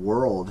chaos of the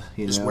world.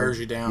 Just wears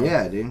you down.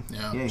 Yeah, dude.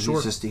 Yeah,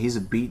 sure. He's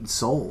a beaten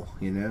soul,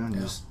 and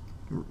just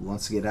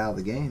wants to get out of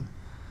the game.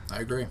 I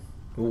agree.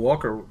 Well,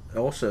 Walker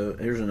also,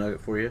 here's a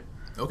nugget for you.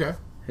 Okay.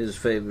 His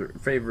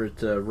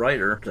favorite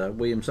writer,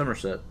 William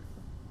Somerset,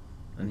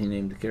 and he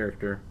named the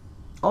character.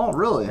 Oh,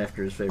 really?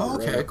 After his favorite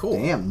okay, writer. cool.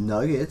 Damn,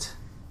 nugget.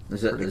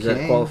 Does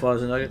that qualify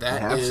as a nugget?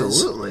 That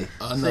absolutely. Is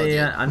a nugget. See,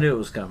 I knew it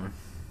was coming.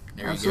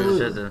 There you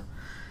absolutely. go.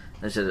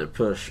 I just had to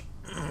push.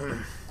 A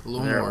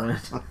little more.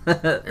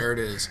 There it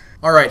is.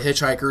 All right,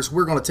 Hitchhikers,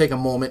 we're going to take a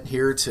moment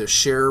here to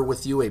share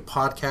with you a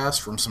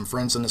podcast from some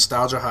friends of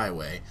Nostalgia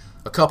Highway.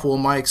 A couple of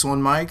mics on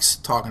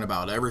mics talking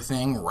about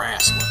everything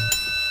wrestling.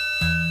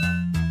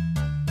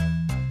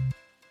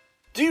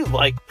 Do you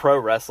like pro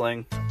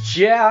wrestling?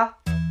 Yeah.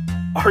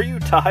 Are you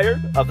tired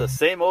of the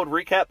same old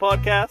recap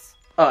podcasts?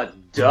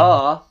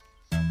 Duh.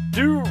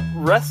 Do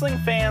wrestling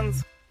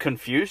fans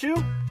confuse you?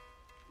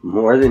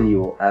 More than you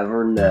will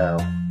ever know.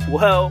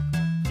 Well,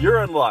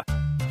 you're in luck.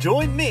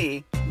 Join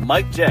me,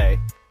 Mike J.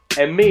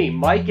 And me,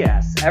 Mike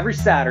S., every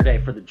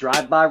Saturday for the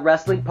Drive-By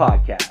Wrestling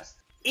Podcast.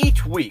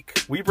 Each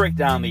week, we break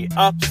down the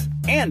ups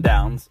and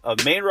downs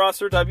of main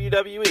roster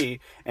WWE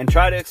and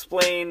try to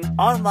explain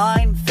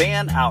online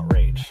fan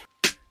outrage.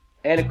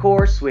 And of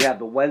course, we have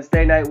the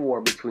Wednesday Night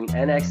War between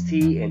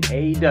NXT and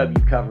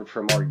AEW covered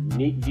from our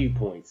unique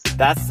viewpoints.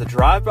 That's the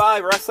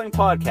Drive-By Wrestling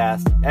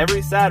Podcast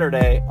every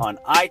Saturday on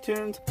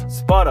iTunes,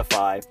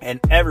 Spotify,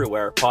 and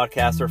everywhere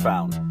podcasts are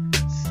found.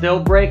 Still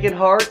breaking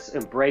hearts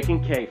and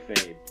breaking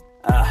kayfabe.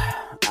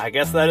 I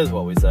guess that is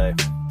what we say.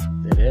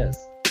 It is.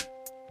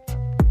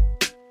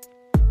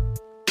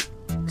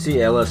 See,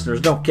 yeah,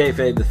 listeners, don't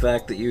kayfabe the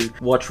fact that you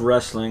watch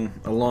wrestling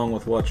along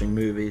with watching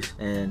movies,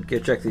 and go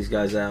check these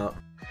guys out.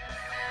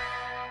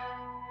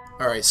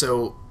 All right,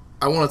 so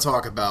I want to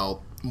talk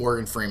about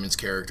Morgan Freeman's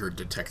character,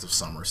 Detective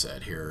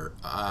Somerset, here.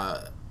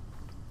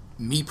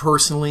 Me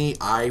personally,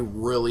 I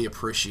really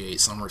appreciate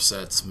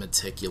Somerset's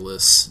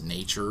meticulous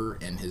nature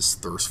and his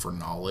thirst for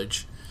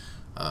knowledge.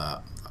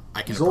 I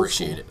can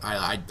appreciate it.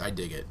 I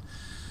dig it.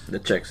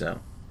 That checks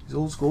out. He's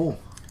old school.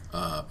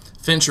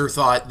 Fincher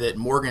thought that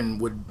Morgan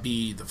would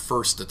be the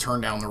first to turn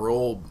down the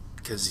role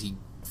because he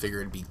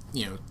figured it'd be,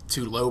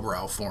 too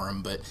lowbrow for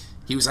him, but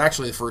he was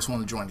actually the first one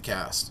to join the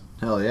cast.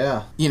 Hell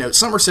yeah.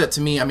 Somerset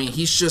to me, I mean,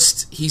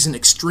 he's an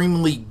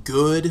extremely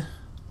good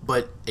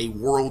but a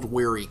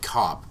world-weary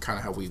cop, kind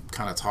of how we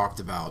kind of talked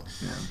about.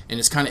 Yeah. And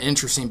it's kind of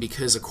interesting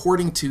because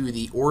according to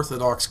the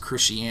Orthodox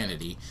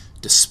Christianity,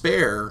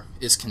 despair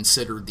is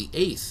considered the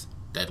 8th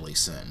deadly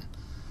sin.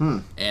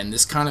 And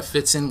this kind of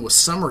fits in with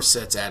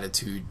Somerset's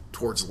attitude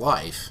towards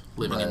life,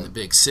 living in the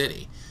big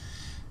city.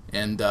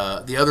 And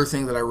the other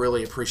thing that I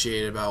really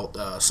appreciated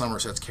about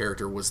Somerset's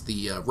character was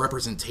the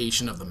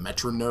representation of the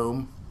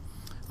metronome,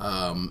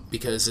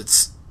 because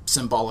it's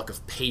symbolic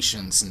of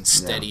patience and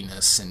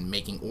steadiness and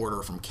making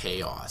order from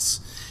chaos.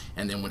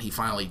 And then when he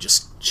finally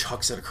just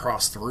chucks it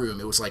across the room,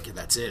 it was like,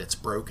 that's it, it's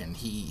broken.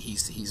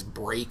 He's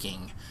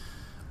breaking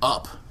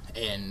up.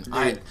 And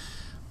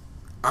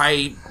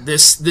I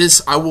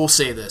will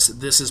say this.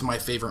 This is my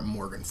favorite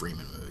Morgan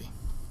Freeman movie.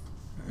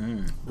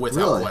 Without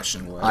Really?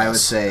 question. I would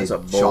say That's a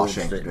bold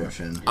Shawshank statement.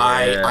 Redemption.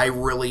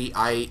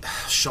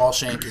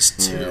 Shawshank is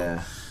 2.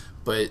 Yeah.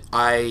 But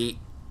I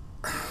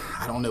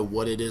don't know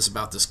what it is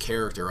about this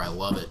character. I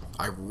love it.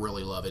 I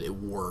really love it. It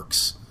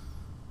works.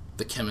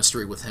 The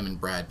chemistry with him and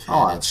Brad Pitt.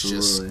 Oh, it's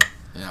absolutely. just,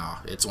 yeah,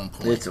 it's on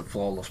point. It's a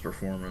flawless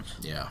performance.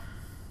 Yeah.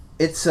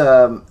 It's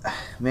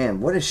man,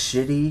 what a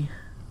shitty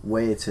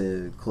way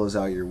to close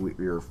out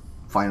your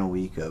final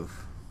week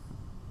of.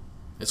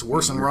 It's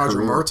worse than your Roger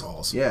career.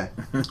 Murtaugh's. Yeah.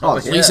 Oh,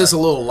 At least it's a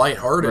little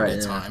lighthearted Right,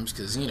 at yeah. times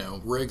because,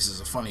 Riggs is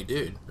a funny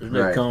dude. There's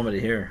no Right. comedy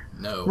here.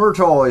 No.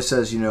 Murtaugh always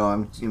says,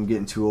 I'm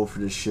getting too old for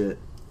this shit.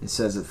 He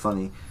says it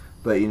funny,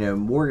 but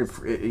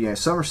Morgan,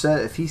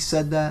 Somerset, if he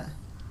said that,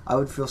 I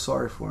would feel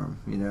sorry for him,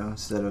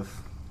 instead of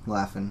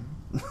laughing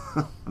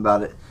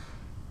about it.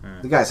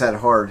 The guy's had it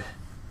hard,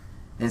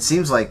 and it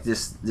seems like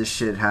this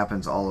shit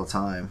happens all the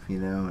time,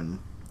 and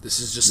This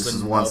is just this is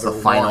another once the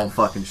final one.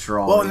 fucking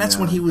straw. Well, and that's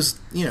when he was,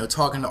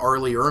 talking to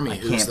Arlie Ermy,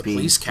 who's can't the be,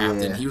 police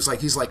captain. yeah.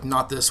 He's like,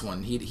 not this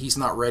one. He's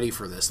not ready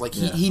for this. Like,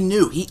 he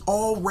knew. He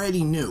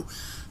already knew.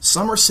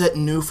 Somerset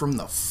knew from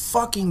the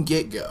fucking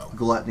get-go.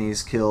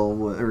 Gluttony's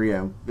kill, or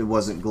it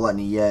wasn't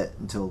gluttony yet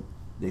until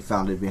they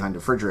found it behind the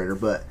refrigerator,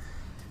 but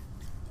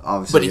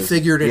obviously. But he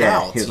figured it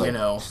out, he was like,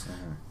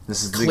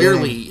 This is the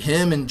Clearly, beginning.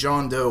 him and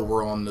John Doe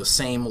were on the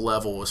same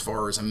level as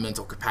far as a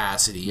mental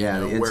capacity.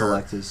 Yeah, the where,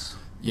 intellect is.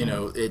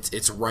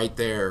 it's right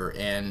there,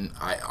 and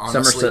I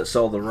honestly, Somerset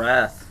saw the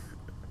wrath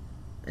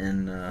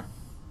in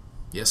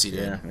yes, he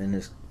did. in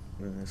his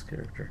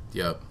character.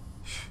 Yep.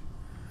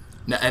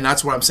 And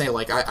that's what I'm saying.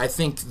 Like, I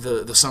think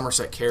the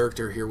Somerset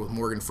character here with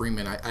Morgan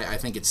Freeman, I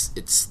think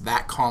it's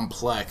that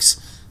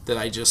complex that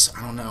I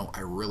don't know. I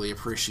really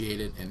appreciate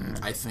it, and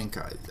I think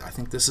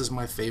this is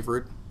my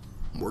favorite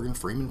Morgan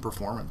Freeman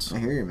performance. I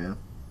hear you, man.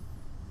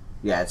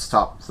 Yeah, it's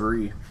top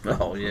 3.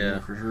 Oh yeah,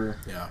 For sure.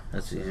 Yeah.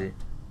 that's easy.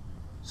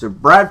 So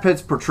Brad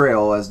Pitt's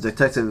portrayal as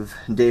Detective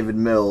David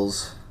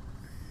Mills,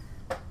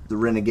 the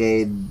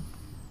renegade,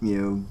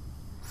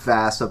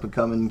 fast up and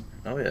coming,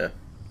 Oh yeah,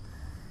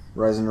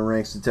 rising the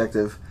ranks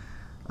detective.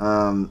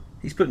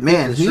 he's putting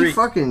Man, people in the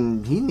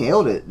street. he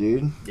nailed it,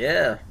 dude.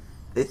 Yeah,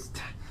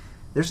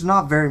 There's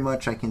not very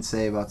much I can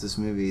say about this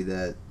movie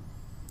that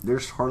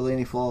there's hardly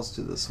any flaws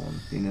to this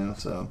one,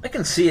 so. I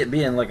can see it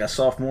being like a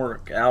sophomore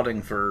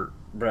outing for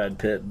Brad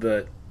Pitt,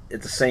 but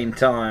at the same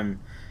time,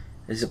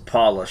 it's a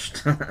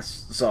polished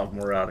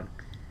sophomore outing.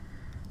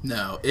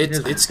 No,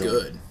 it's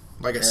good.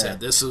 Like I Yeah. said,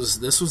 this was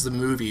the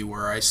movie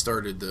where I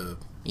started to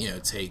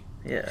take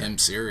Yeah. him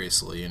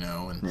seriously, and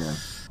Yeah.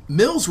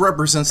 Mills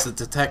represents the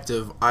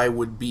detective I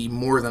would be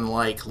more than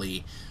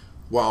likely,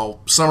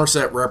 while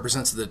Somerset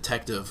represents the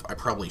detective I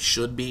probably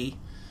should be.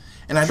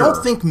 And I Sure.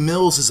 don't think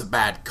Mills is a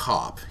bad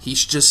cop.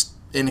 He's just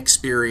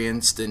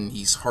inexperienced and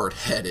he's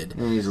hard-headed.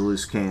 And he's a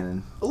loose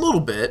cannon. A little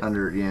bit.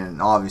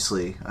 And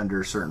obviously,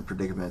 under certain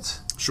predicaments,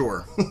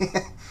 Sure.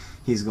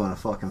 he's going to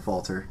fucking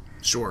falter.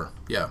 Sure.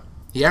 Yeah.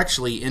 He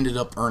actually ended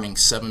up earning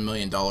 $7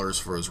 million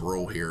for his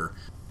role here.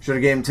 Should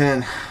have gave him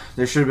 10.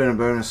 There should have been a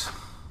bonus.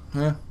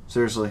 Yeah.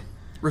 Seriously.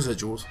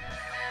 Residuals.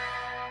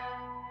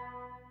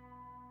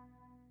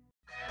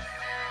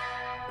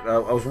 I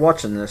was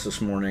watching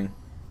this morning,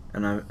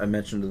 and I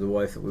mentioned to the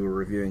wife that we were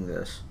reviewing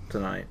this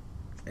tonight,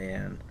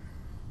 and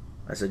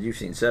I said, "You've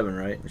seen Seven,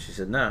 right?" And she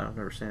said, "No, I've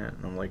never seen it."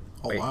 And I'm like,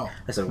 Oh, wait. wow.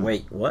 I said,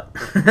 "Wait, what?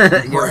 You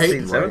haven't Right.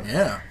 seen Seven?"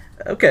 Yeah.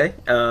 Okay.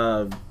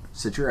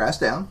 Sit your ass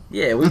down.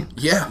 Yeah, we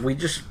Yeah. we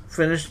just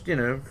finished,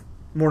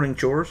 morning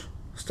chores.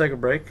 Let's take a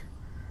break.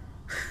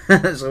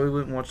 So we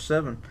went and watched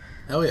Seven,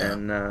 Hell yeah.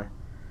 and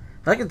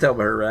I could tell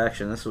by her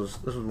reaction. This was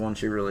one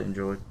she really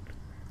enjoyed.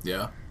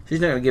 Yeah. She's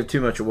not going to give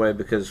too much away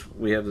because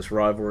we have this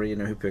rivalry,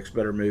 who picks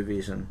better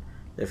movies, and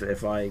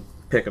if I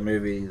pick a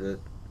movie that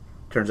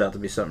turns out to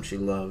be something she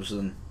loves,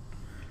 then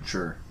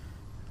Sure.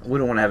 we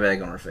don't want to have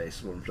egg on her face,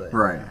 is what I'm saying.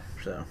 Right.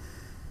 So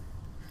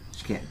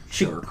She can't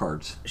She- show her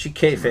cards. she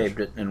kayfabed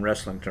it in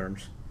wrestling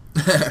terms.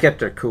 She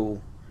kept her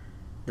cool.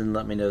 Didn't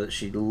let me know that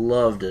she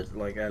loved it,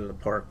 like out of the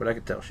park, but I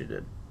could tell she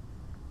did.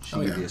 She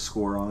Oh, give yeah. you a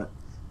score on it.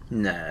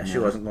 Nah, she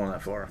No. wasn't going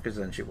that far, because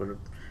then she would have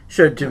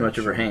showed too much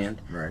of her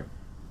hand, Right.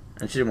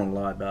 and she didn't want to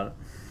lie about it.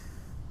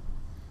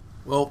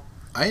 Well,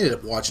 I ended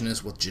up watching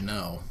this with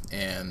Janelle,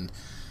 and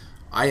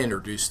I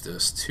introduced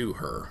this to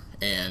her.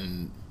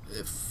 And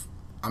if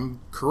I'm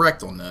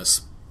correct on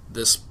this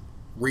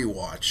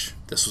rewatch,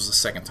 this was the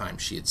second time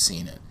she had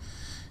seen it.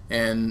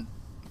 And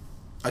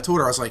I told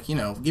her, I was like,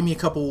 give me a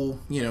couple,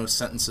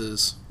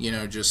 sentences,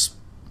 just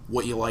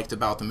what you liked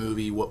about the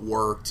movie, what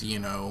worked,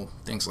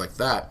 things like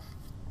that.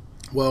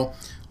 Well,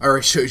 I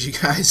already showed you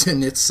guys,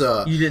 and it's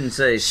You didn't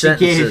say She gave-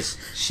 sentences.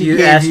 she you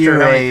gave asked you her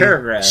how many a-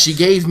 paragraphs. she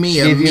gave me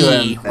a Give you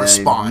me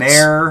response.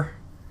 Mayor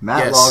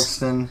Matt Yes.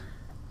 Logston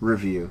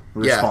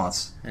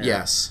response.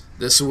 Yes,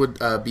 this would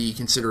be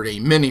considered a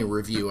mini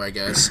review, I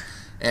guess.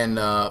 And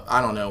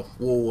I don't know.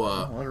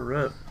 Let her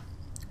rip.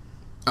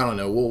 I don't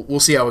know. We'll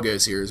see how it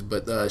goes here.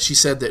 But she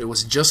said that it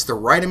was just the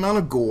right amount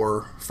of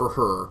gore for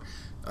her,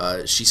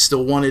 She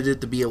still wanted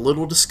it to be a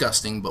little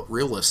disgusting, but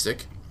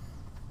realistic.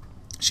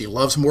 She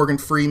loves Morgan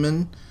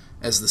Freeman.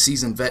 As the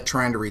seasoned vet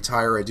trying to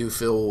retire, I do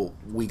feel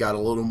we got a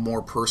little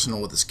more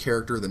personal with his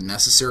character than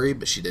necessary,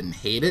 but she didn't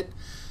hate it.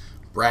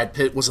 Brad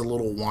Pitt was a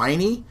little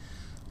whiny.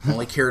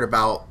 Only cared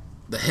about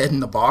the head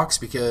in the box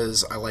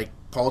because I like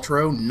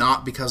Paltrow,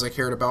 not because I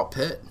cared about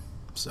Pitt.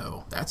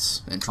 So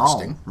that's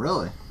interesting. Oh,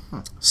 really?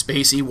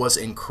 Spacey was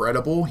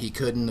incredible. He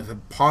couldn't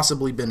have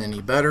possibly been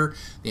any better.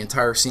 The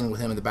entire scene with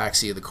him in the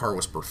backseat of the car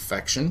was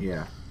perfection.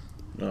 Yeah.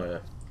 Oh, yeah.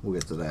 We'll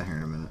get to that here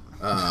in a minute.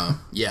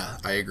 Yeah,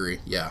 I agree.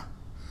 Yeah.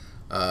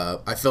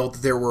 I felt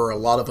that there were a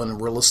lot of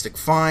unrealistic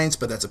finds,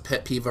 but that's a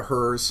pet peeve of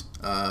hers.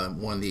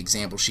 One of the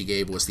examples she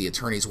gave was the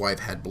attorney's wife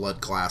had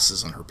blood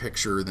glasses on her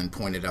picture, then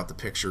pointed out the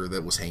picture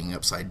that was hanging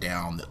upside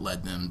down that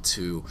led them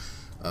to,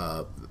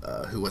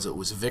 who was it? It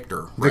was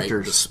Victor, right?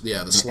 Victor's.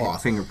 The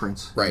sloth.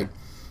 Fingerprints. Right.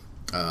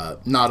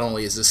 Not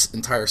only is this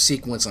entire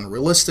sequence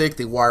unrealistic,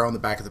 the wire on the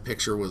back of the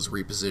picture was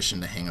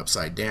repositioned to hang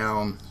upside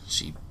down.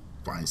 She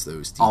finds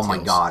those details. Oh my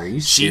god, are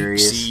you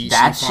serious? She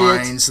that shit?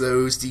 finds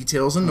those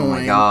details annoying. Oh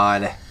my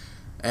god.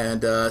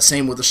 And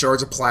same with the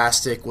shards of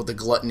plastic with the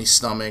gluttony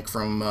stomach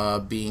from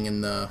moving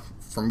in the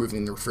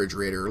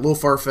refrigerator. A little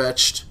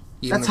far-fetched.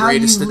 Even That's the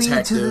greatest how you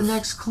detective. lead to the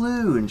next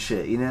clue and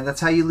shit. You know,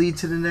 that's how you lead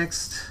to the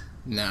next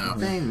No.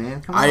 thing,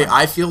 man. Come on.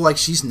 I feel like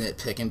she's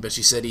nitpicking, but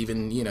she said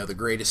even, the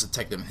greatest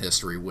detective in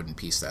history wouldn't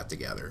piece that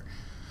together.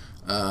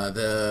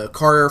 The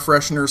car air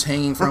fresheners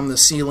hanging from the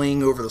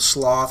ceiling over the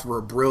sloth were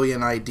a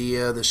brilliant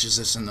idea. This is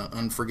just an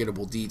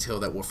unforgettable detail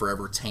that will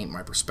forever taint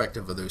my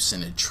perspective of those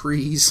scented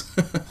trees.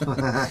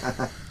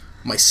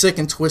 My sick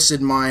and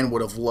twisted mind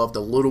would have loved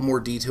a little more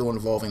detail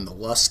involving the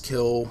lust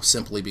kill,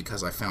 simply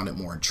because I found it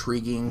more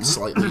intriguing.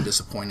 Slightly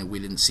disappointed we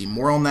didn't see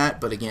more on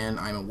that, but again,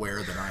 I'm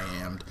aware that I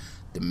am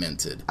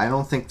demented. I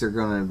don't think they're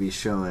going to be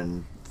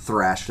showing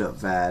thrashed up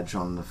vag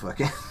on the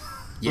fucking...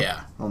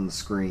 Yeah. on the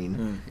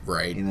screen.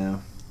 Right. You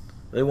know?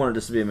 They wanted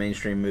this to be a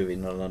mainstream movie,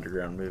 not an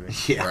underground movie.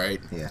 Yeah.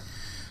 Right.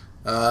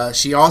 Yeah.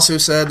 She also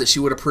said that she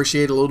would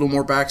appreciate a little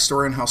more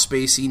backstory on how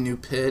Spacey knew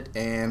Pitt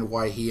and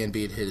why he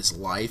envied his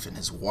life and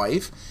his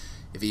wife.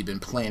 If he'd been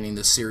planning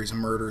this series of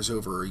murders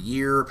over a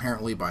year,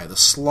 apparently by the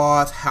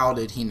sloth, how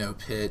did he know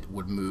Pitt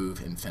would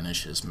move and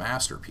finish his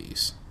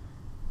masterpiece?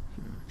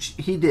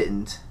 He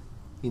didn't.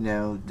 You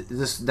know,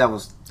 that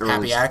was...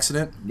 Happy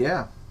accident?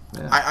 Yeah.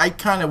 Yeah. I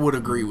kind of would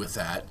agree with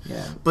that.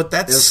 Yeah. But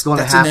that's It's going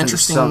to an happen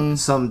interesting to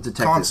some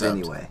detectives concept.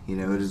 anyway. You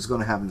know, it is going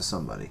to happen to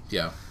somebody.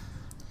 Yeah.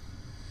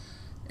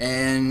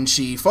 And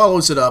she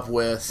follows it up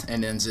with,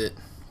 and ends it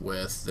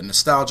with, the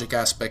nostalgic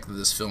aspect of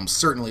this film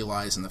certainly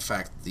lies in the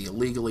fact that the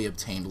illegally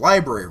obtained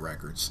library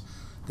records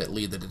that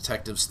lead the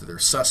detectives to their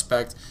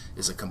suspect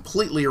is a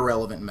completely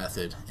irrelevant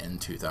method in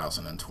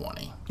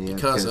 2020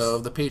 because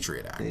of the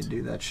Patriot Act. They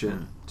do that shit.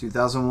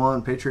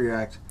 2001 Patriot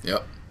Act.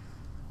 Yep.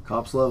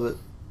 Cops love it.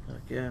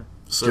 Heck yeah.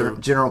 So,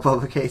 General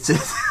public hates it.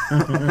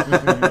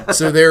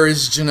 so there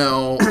is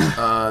Janelle.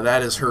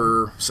 That is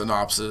her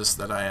synopsis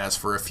that I asked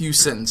for a few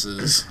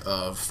sentences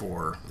of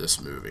for this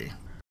movie.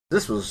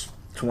 This was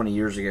 20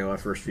 years ago I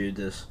first viewed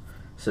this.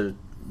 So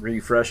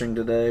refreshing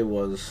today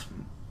was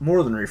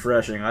more than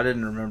refreshing. I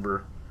didn't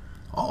remember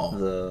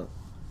the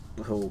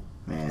whole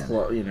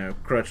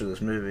crutch of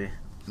this movie.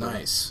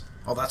 Nice.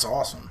 Oh, that's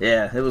awesome.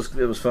 Yeah, it was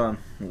fun.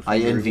 I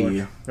envy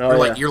you.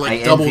 Oh, You're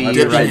like I double envy you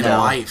dipping right in now.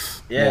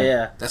 life.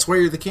 Yeah. That's why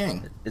you're the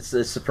king. It's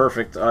the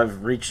perfect.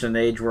 I've reached an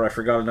age where I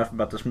forgot enough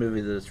about this movie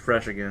that it's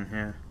fresh again.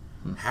 Yeah.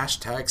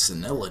 Hashtag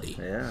senility.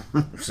 Yeah.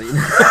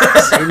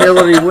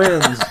 Senility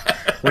wins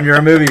when you're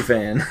a movie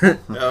fan.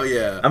 Oh,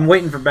 yeah. I'm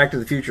waiting for Back to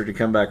the Future to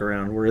come back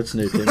around where it's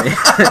new to me.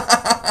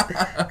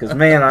 Because,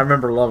 man, I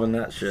remember loving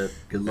that shit.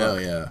 Good luck. Oh,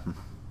 yeah.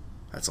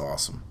 That's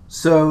awesome.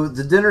 So,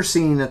 the dinner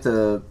scene at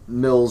the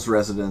Mills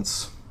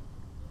residence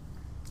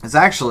is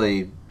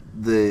actually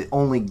the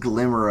only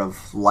glimmer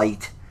of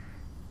light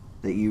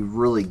that you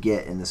really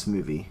get in this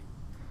movie.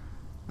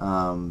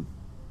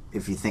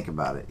 If you think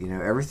about it,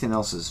 everything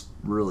else is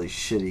really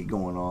shitty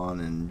going on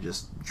and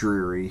just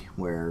dreary,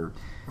 where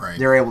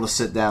they're able to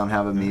sit down,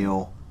 have a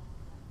meal,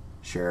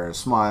 share a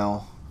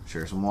smile,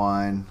 share some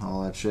wine,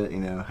 all that shit,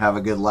 have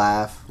a good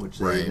laugh, which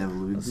they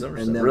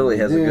Somerset really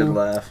has a good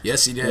laugh.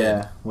 Yes, he did.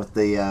 Yeah, with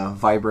the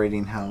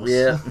vibrating house.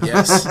 Yeah.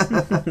 Yes.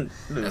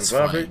 That's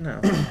funny.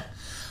 No.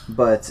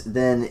 But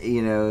then,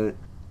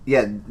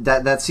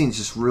 that scene's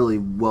just really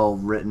well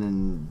written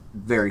and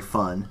very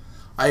fun.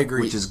 I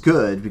agree. Which is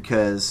good,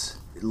 because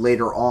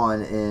later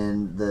on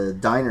in the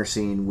diner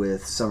scene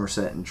with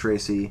Somerset and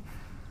Tracy,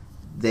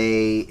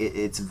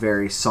 it's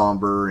very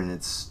somber and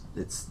it's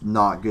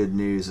not good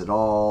news at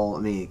all. I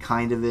mean, it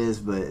kind of is,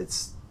 but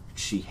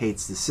she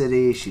hates the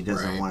city. She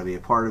doesn't want to be a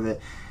part of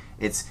it.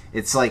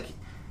 It's like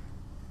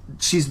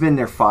she's been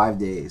there 5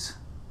 days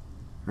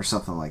or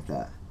something like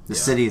that. The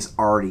city has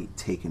already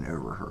taken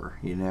over her,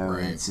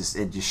 and it's just,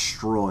 it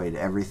destroyed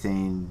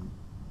everything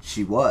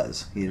she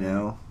was,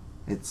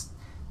 It's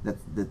that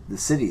the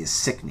city is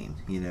sickening,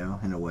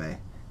 in a way.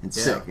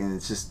 It's sick, and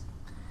it's just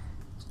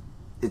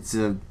it's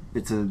a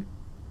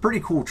pretty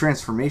cool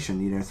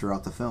transformation,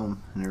 throughout the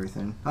film and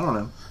everything. I don't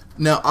know.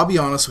 No, I'll be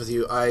honest with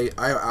you.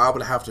 I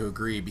would have to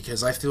agree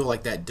because I feel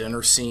like that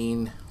dinner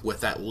scene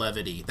with that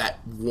levity, that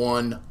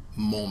one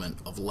moment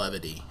of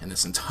levity in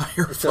this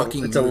entire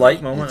fucking it's movie. a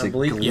light moment, It's I a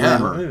believe.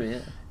 glimmer. Movie, yeah.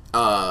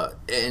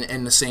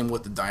 And the same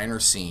with the diner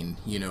scene.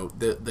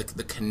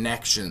 The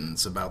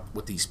connections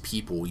with these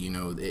people.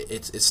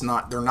 It's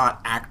not, they're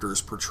not actors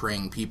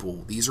portraying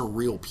people. These are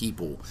real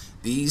people.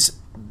 These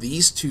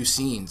two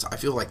scenes, I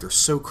feel like they're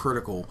so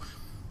critical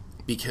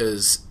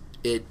because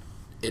it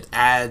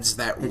adds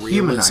that It realism.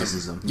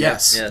 humanizes them.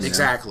 Yes, Yes.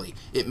 exactly.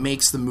 It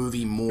makes the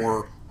movie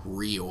more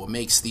real. It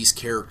makes these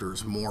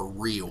characters more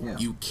real. Yeah.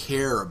 You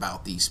care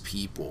about these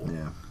people.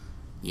 Yeah.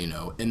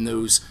 In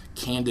those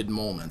candid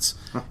moments.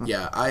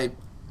 Yeah, I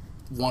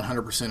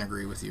 100%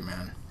 agree with you,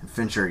 man.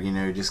 Fincher,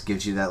 just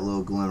gives you that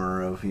little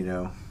glimmer of,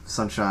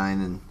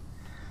 sunshine, and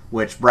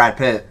which Brad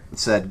Pitt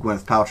said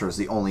Gwyneth Paltrow was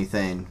the only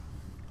thing.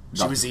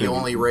 She was the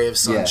only ray of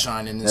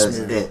sunshine in this that's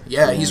movie. it.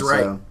 Yeah, he's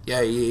right. So-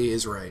 Yeah, he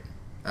is right.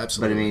 But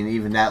Absolutely.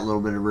 even that little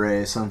bit of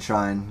ray of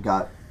sunshine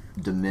got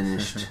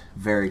diminished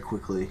very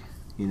quickly.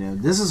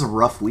 This is a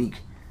rough week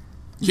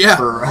yeah.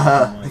 for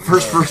the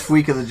first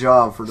week of the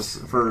job for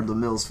the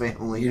Mills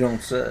family. You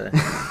don't say.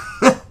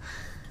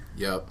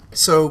 Yep.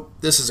 So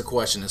this is a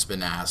question that's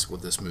been asked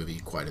with this movie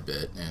quite a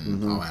bit,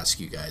 and I'll ask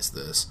you guys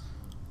this: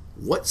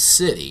 what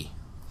city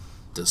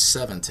does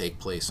Seven take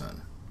place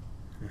in?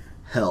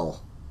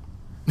 Hell.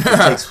 It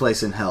takes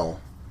place in hell.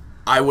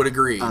 I would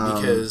agree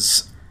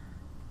because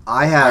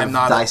I have I'm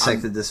not-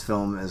 dissected this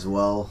film as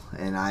well,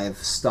 and I have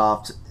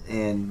stopped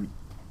and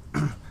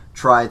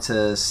tried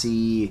to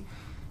see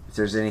if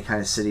there's any kind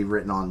of city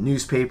written on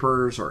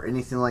newspapers or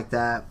anything like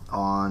that.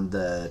 On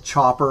the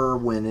chopper,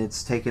 when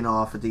it's taken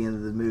off at the end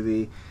of the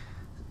movie,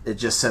 it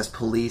just says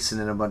police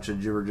and then a bunch of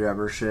jibber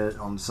jabber shit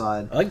on the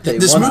side. I can tell you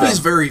this one movie thing. is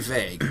very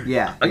vague.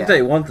 Yeah, I can tell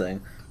you one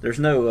thing. There's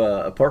no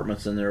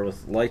apartments in there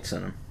with lights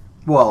in them.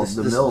 Well, this-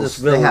 the this- Mills this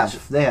they village-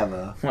 have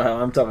a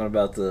Well, I'm talking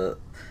about the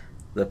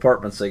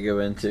apartments they go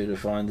into to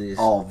find these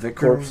victim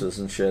corpses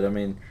and shit. I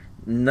mean,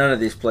 none of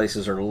these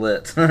places are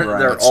lit. Right.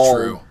 They're That's all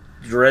true.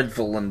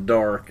 dreadful and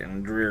dark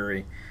and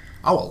dreary.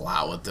 I'll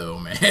allow it though,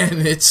 man.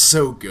 It's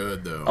so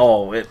good though.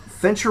 Oh, it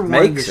Fincher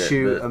wanted to makes it,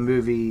 shoot but- a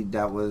movie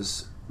that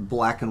was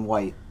black and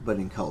white but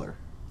in color.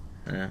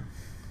 yeah.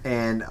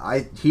 And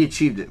he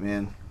achieved it,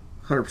 man,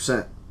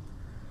 100%.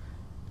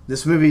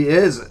 This movie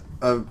is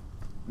a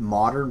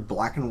modern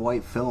black and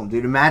white film,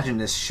 dude. Imagine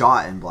this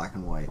shot in black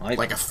and white.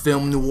 Like a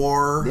film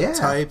noir Yeah,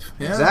 type.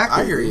 Yeah,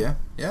 exactly, I hear dude. you.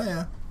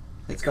 Yeah.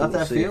 It's cool got to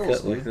that see it feel,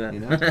 cut like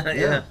that.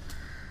 Yeah.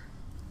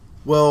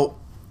 Well,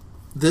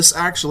 this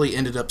actually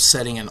ended up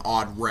setting an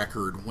odd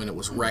record when it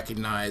was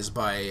recognized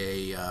by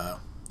a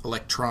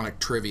electronic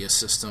trivia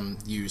system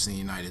used in the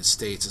United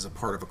States as a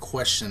part of a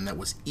question that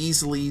was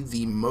easily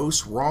the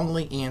most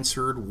wrongly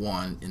answered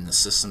one in the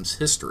system's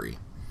history.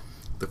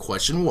 The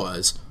question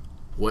was,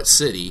 what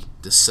city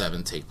does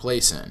Seven take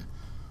place in?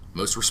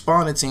 Most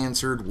respondents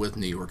answered with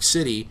New York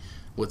City,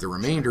 with the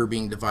remainder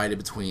being divided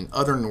between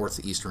other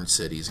northeastern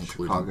cities,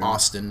 including Chicago.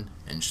 Austin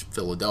and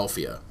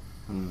Philadelphia.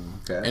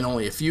 Okay. And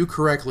only a few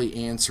correctly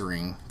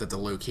answering that the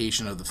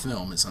location of the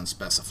film is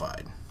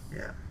unspecified.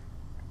 Yeah.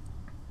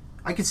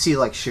 I could see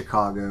like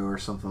Chicago or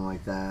something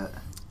like that.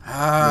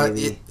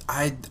 Maybe.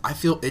 I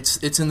feel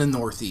it's in the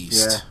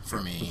Northeast Yeah.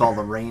 for me. With all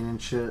the rain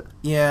and shit.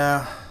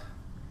 Yeah.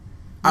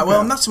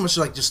 Well, not so much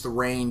like just the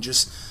rain,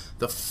 just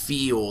the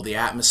feel, the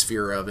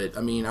atmosphere of it.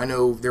 I mean, I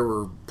know there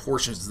were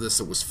portions of this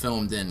that was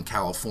filmed in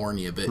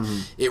California, but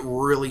it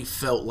really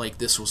felt like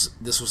this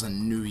was a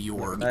New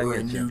York I or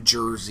a get you. New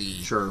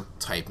Jersey Sure.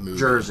 type movie.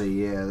 Jersey,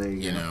 yeah, there you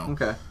You go. know.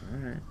 Okay.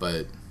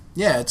 But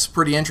yeah, it's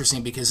pretty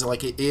interesting because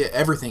like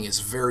everything is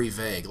very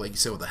vague. Like you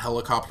said, with the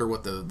helicopter,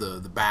 with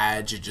the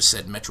badge, it just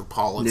said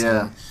Metropolitan.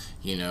 Yeah.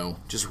 You know,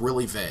 just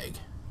really vague.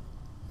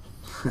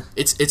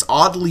 It's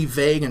oddly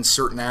vague in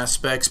certain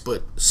aspects,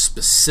 but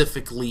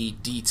specifically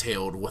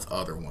detailed with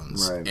other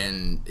ones. Right.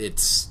 And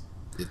it's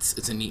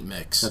a neat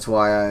mix. That's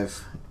why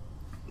I've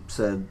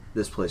said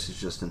this place is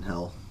just in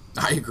hell.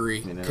 I agree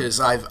You know. because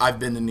I've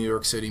been to New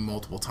York City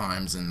multiple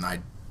times, and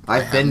I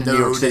I've have been to New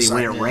no York City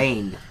when desire- it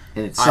rained,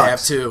 and it sucks. I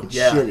have too. It's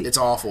Yeah, shitty. it's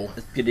awful.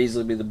 It could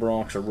easily be the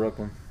Bronx or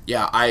Brooklyn.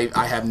 Yeah, I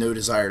have no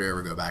desire to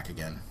ever go back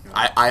again.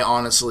 I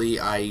honestly,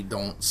 I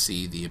don't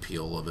see the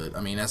appeal of it.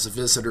 I mean, as a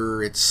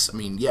visitor,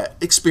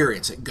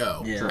 experience it,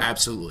 go. Yeah.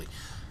 Absolutely.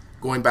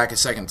 Going back a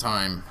second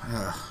time,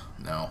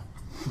 no.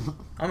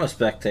 I'm a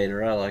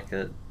spectator. I like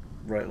it.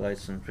 Bright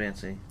lights and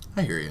fancy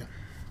I hear you.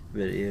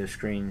 video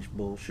screens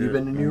bullshit. You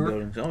been to New in York?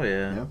 buildings. Oh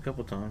yeah, Yeah. a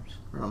couple times.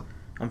 Well,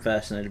 I'm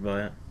fascinated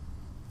by it.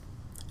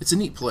 It's a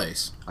neat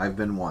place. I've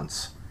been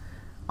once.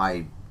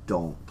 I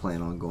don't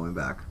plan on going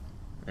back.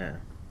 Yeah.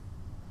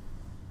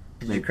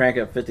 Did Maybe- you crank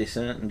up 50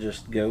 Cent and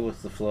just go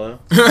with the flow?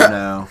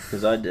 No.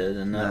 Because I did,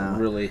 and that No.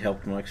 really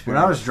helped my When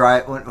experience. I was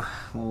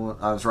when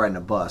I was riding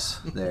a bus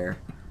there,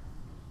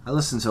 I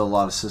listened to a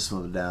lot of System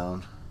of a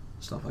Down,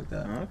 stuff like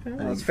that. Okay, I that's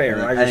didn't-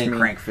 fair. I I just didn't mean-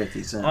 crank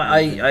 50 Cent.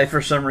 I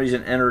for some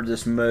reason entered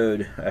this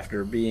mode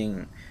after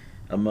being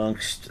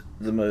amongst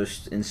the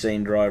most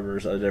insane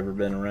drivers I'd ever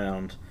been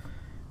around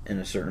in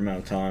a certain amount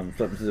of time.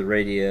 Flipping through the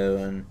radio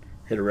and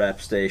hit a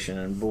rap station,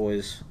 and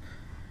boys,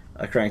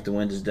 I cranked the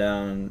windows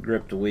down and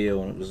gripped the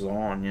wheel, and it was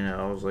on. You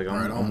know, I was like,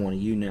 I'm one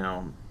of you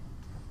now,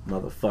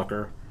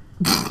 motherfucker.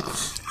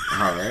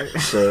 All right.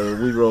 So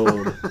we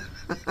rolled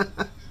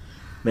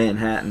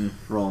Manhattan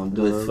Rolling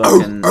with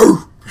Dog.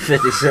 fucking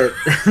 50 Cent.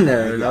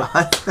 No,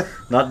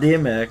 not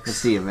DMX.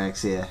 It's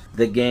DMX, yeah.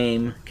 The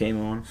Game came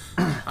on.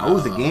 Oh,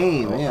 the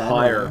game. Yeah. I know.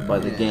 Higher by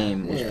the Yeah,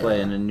 Game was yeah.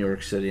 playing in New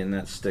York City, and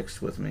that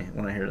sticks with me.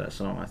 When I hear that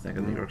song, I think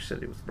of New York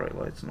City with bright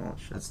lights and all that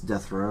shit. That's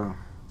Death Row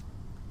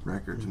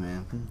Records,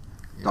 man.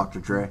 Dr.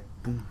 Dre.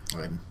 I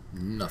have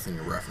nothing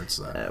to reference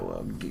that.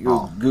 Well,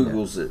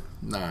 Google's it.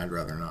 Nah, I'd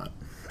rather not.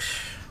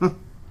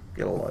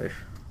 Get a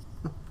life.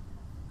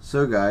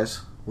 So,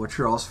 guys, what's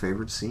your all's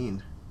favorite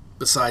scene?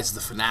 Besides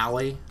the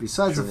finale,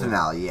 Besides the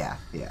finale, yeah.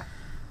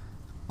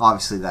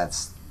 Obviously,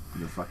 that's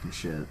the fucking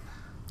shit.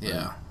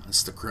 yeah,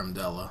 it's the creme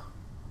de la.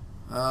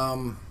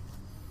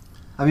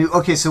 I mean,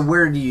 okay, so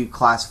where do you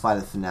classify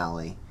the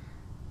finale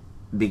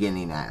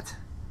beginning at?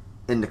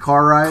 In the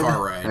car ride?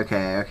 Car ride.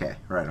 Okay,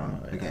 right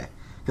on. Oh, yeah. Okay.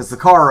 Because the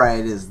car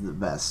ride is the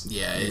best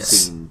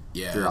scene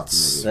throughout the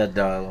movie. That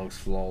dialogue's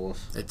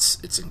flawless.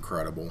 It's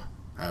incredible.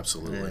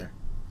 Absolutely. Yeah.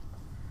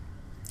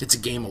 It's a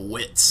game of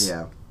wits.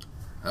 Yeah.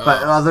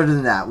 But Oh, other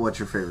than that, what's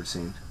your favorite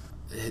scene?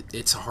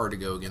 it's hard to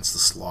go against the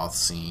sloth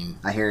scene.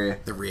 I hear you.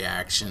 The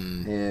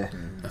reaction Yeah.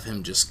 of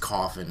him just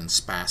coughing and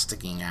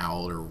spasticking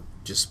out, or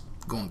just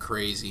going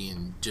crazy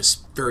and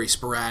just very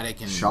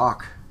sporadic and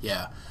Shock.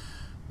 Yeah,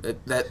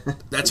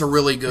 that's a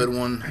really good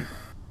one.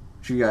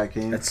 What you got,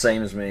 King? That's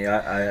same as me.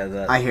 I had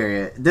that. I hear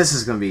you. This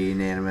is going to be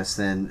unanimous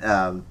then.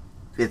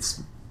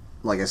 It's,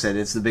 like I said,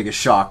 it's the biggest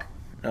shock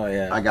Oh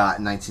yeah. I got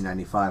in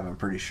 1995, I'm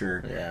pretty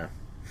sure. Yeah.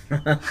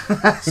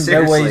 Seriously.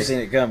 No way you've seen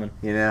it coming.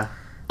 You know?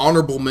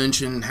 Honorable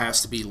mention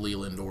has to be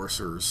Leland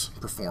Orser's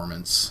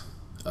performance,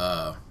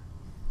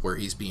 where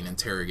he's being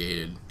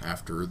interrogated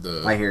after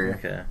I hear you.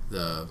 Okay.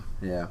 the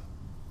Yeah.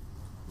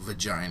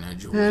 vagina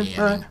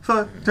Julianne.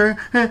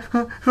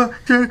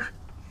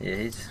 Yeah,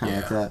 he's I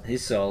like that.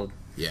 he's solid.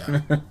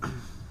 Yeah,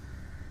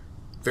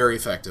 very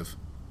effective.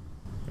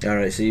 All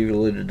right, so you've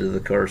alluded to the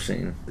car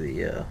scene,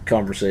 the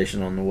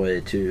conversation on the way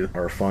to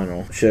our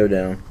final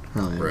showdown.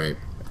 Oh, yeah. Right.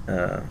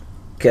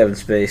 Kevin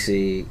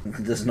Spacey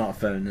does not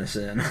phone this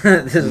in.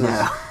 This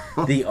No.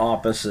 is the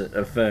opposite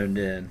of phoned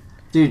in.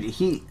 Dude,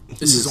 he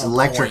This was is on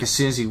electric point. as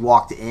soon as he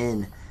walked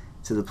in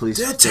to the police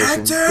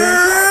Detective!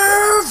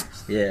 station.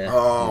 Yeah.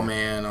 Oh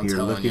man, I'm You're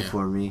telling looking you.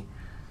 for me.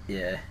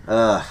 Yeah.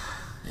 Ugh.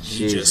 And he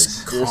Jesus.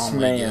 just This calmly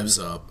man- gives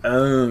up.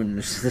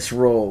 Owns this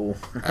role.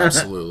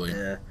 Absolutely.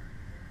 Yeah.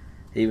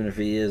 Even if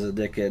he is a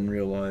dickhead in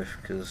real life,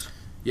 because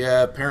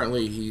Yeah,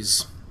 apparently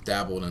he's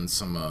dabbled in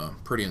some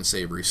pretty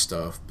unsavory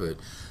stuff, but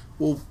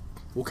we'll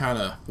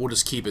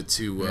just keep it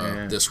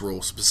to this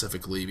role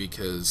specifically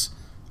because,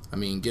 I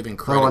mean, giving I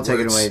don't credit want to where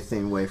take it it's-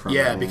 away from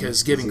Yeah, him, man,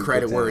 because giving he's a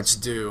credit good where guy. it's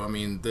due. I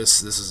mean,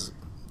 this is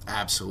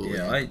absolutely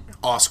Yeah,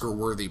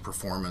 Oscar-worthy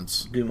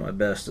performance. do my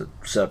best at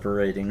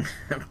separating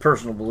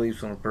personal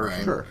beliefs on a person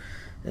Right. Sure.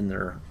 in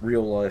their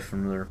real life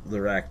from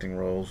their acting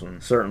roles.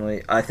 And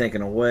certainly, I think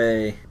in a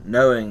way,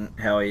 knowing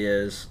how he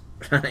is,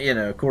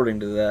 according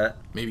to that,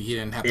 Maybe he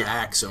didn't have to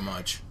act so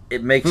much.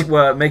 it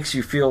makes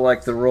you feel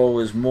like the role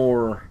is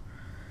more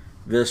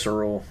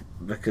visceral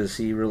because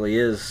he really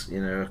is,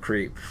 a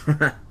creep.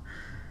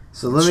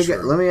 So let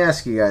true. me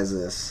ask you guys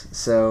this.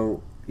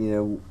 So,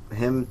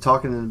 him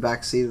talking in the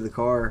back seat of the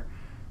car,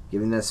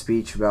 giving that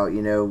speech about,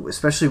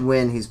 especially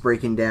when he's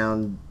breaking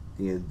down,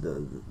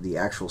 the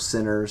actual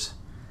sinners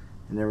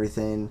and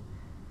everything.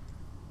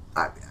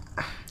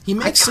 He I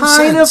makes some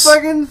kind of sense.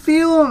 fucking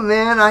feel him,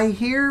 man. I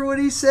hear what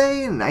he's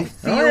saying. I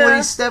feel yeah. what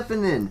he's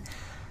stepping in.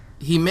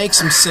 He makes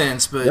some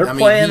sense, but They're I mean,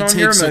 playing he on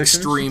your takes emotions.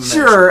 extreme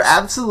Sure, measures.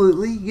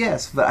 absolutely,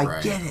 yes, but I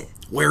Right. get it.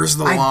 Where's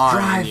the I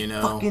line,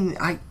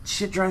 drive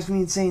shit drives me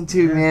insane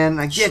too, man.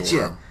 I get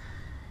Sure. you.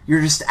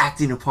 You're just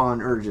acting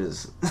upon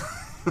urges.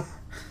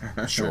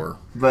 Sure.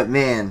 But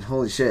man,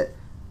 holy shit.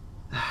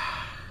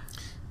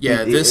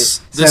 Yeah,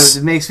 this So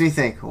it makes me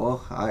think,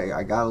 well,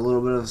 I got a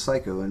little bit of a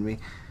psycho in me.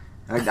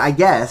 I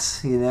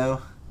guess,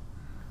 well,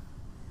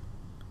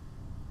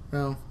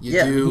 you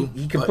yeah, do.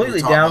 he but completely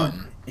your top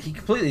button. he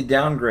completely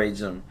downgrades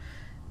him.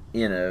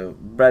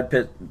 Brad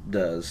Pitt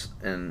does,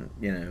 and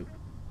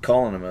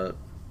calling him a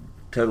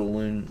total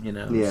loon,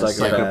 yeah, psychopath,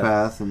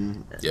 psychopath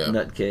and Yeah.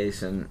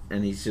 nutcase, and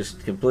he's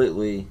just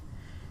completely.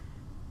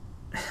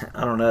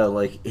 I don't know,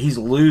 like he's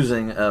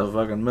losing a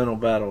fucking mental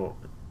battle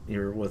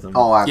here with him.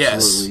 oh, Yes.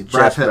 absolutely.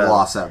 Brad Chest Pitt battle.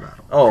 lost that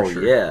battle. Oh, for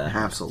sure. yeah.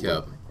 Absolutely.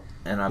 Yep.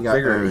 And I He got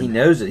figure he earned.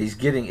 knows it. It's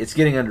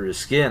getting under his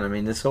skin. I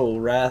mean, this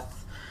whole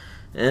Wrath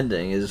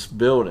ending is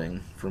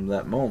building from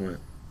that moment.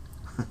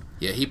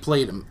 Yeah, he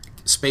played him.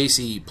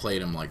 Spacey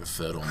played him like a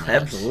fiddle, man.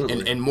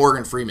 Absolutely. And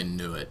Morgan Freeman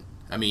knew it.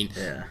 I mean,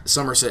 Yeah.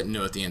 Somerset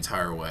knew it the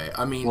entire way.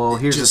 I mean, Well,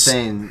 here's just, the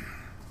thing.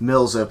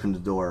 Mills opened the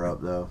door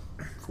up, though,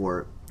 for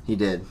it. He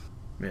did.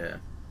 Yeah.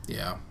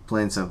 Yeah.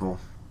 Plain and simple.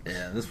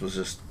 Yeah, this was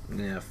just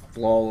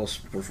flawless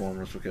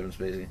performance with Kevin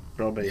Spacey.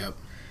 Probably Yep.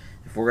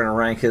 if we're gonna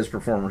rank his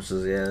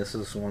performances, yeah, this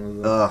is one of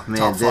the Oh man,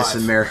 Top this 5.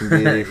 and American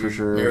Beauty for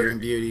sure. American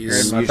Beauty And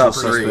is my Usual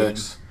top three.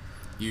 Suspects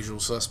Usual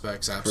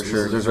Suspects, for absolutely.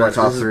 sure. There's This my is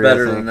top 3.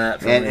 better I think. than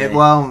that for and me.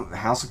 well,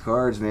 House of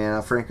Cards,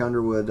 man. Frank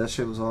Underwood, that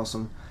shit was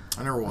awesome.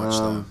 I never watched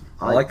that.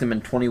 I liked him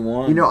in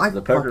 21. You know, I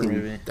the poker fucking-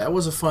 movie, That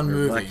was a fun or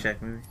movie.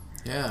 blackjack movie.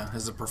 Yeah,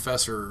 as the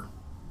professor,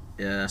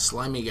 Yeah,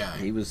 slimy guy.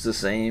 he was the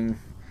same.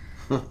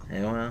 Yeah,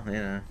 well, you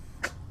know,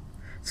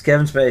 it's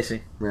Kevin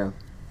Spacey. Yeah.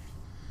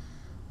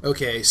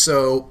 Okay,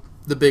 so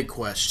the big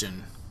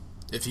question: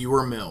 if you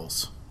were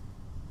Mills,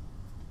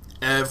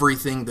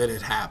 everything that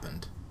had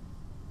happened,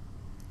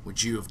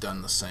 would you have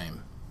done the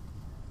same?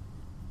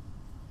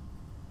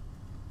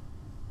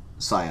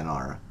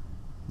 Sayonara.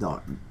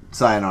 No,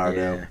 sayonara, Yeah.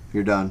 though.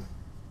 You're done.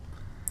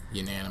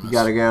 Unanimous. You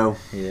gotta go.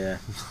 Yeah,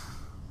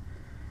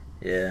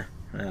 yeah.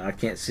 I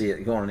can't see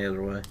it going the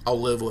other way. I'll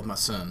live with my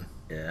son.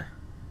 Yeah,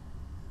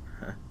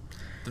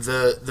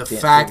 The Can't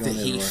fact take that on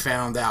the he other way.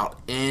 found out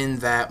in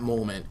that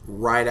moment,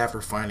 right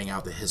after finding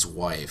out that his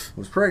wife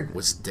Was pregnant.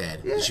 was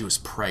dead, Yeah. she was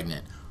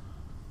pregnant.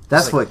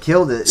 That's like what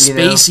killed it. You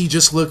know? Spacey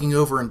just looking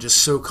over and just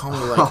so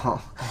calmly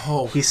like,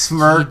 oh, He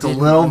smirked a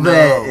didn't little know.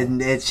 bit,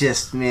 and it's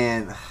just,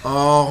 man.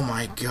 Oh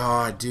my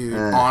god, dude.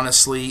 Uh.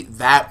 Honestly,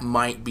 that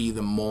might be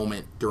the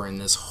moment during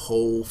this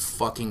whole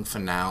fucking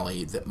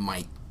finale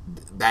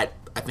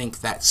I think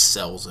that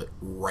sells it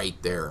right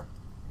there.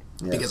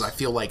 Yes. Because I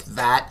feel like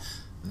that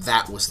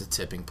was the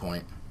tipping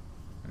point.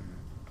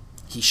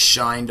 He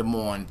shined him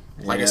on.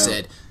 Like I Yeah.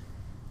 said,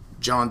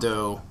 John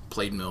Doe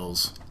played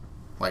Mills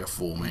like a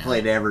fool, man.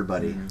 Played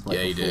everybody. Like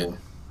Yeah, a he did. fool,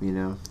 you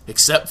know,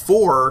 Except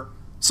for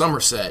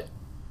Somerset.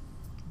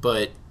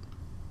 But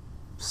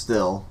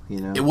still, you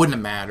know. it wouldn't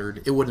have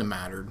mattered. It wouldn't have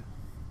mattered.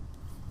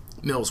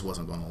 Mills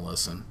wasn't going to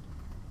listen.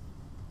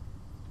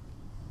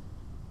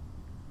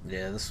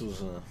 yeah. This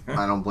was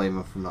I don't blame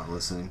him for not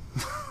listening.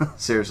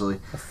 Seriously.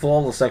 a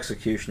flawless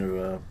execution of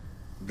a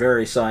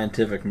very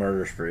scientific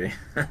murder spree.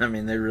 I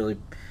mean, they really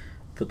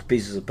put the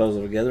pieces of the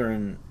puzzle together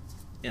in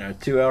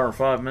 2 hour and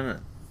 5 minute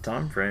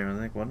time frame. I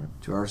think, wasn't it?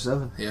 2 hours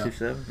 7. Yeah.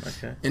 2-7.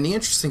 Okay. And the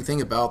interesting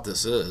thing about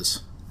this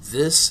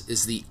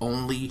is the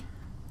only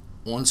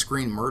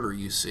on-screen murder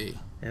you see.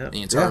 Yep.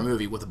 The entire Yeah.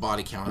 movie with a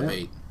body count of Yeah.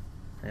 8.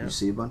 Yeah. You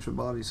see a bunch of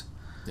bodies.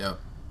 Yep.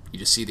 You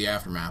just see the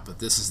aftermath, but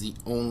this is the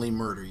only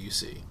murder you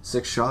see.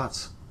 6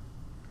 shots.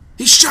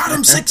 He shot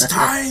him 6 He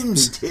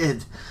times!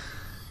 did.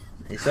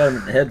 He shot him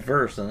in the head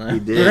first, and He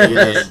did.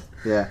 Yes.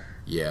 Yeah.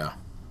 Yeah,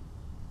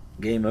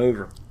 game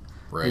over.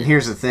 right. And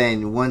here's the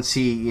thing: once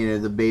he,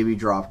 the baby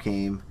drop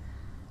came,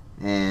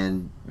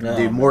 and No,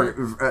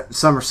 dude,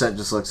 Somerset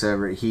just looks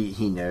over it.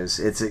 He knows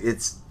it's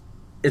It's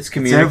over.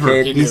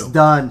 communicated. He He's knew.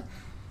 done.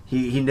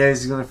 He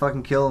knows he's gonna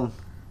fucking kill him.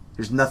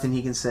 There's nothing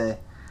he can say.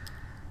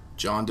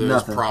 John Doe's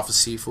Nothing.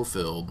 prophecy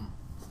fulfilled.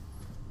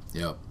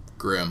 Yep.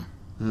 Grim.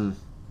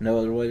 No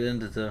other way to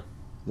end it, though.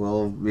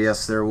 Well,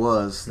 yes, there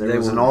was. There They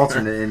was an were-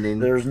 alternate ending.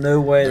 There's no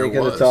way There they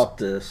could was. have topped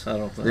this. I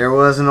don't think. There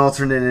was an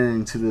alternate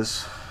ending to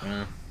this.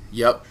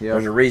 Yep.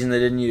 There's Yeah. a reason they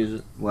didn't use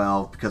it.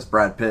 Well, because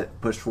Brad Pitt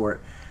pushed for it,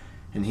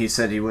 and he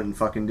said he wouldn't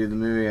fucking do the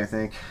movie. I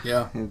think.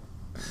 Yeah.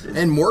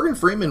 And Morgan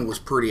Freeman was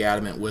pretty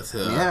adamant with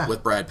Yeah.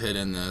 with Brad Pitt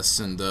in this,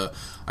 and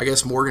I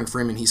guess Morgan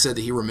Freeman, he said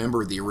that he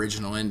remembered the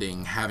original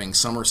ending having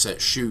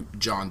Somerset shoot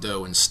John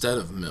Doe instead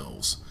of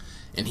Mills,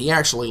 and he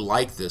actually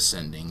liked this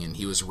ending, and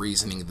he was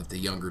reasoning that the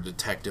younger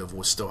detective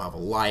would still have a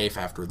life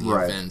after the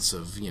Right. events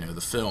of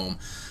the film,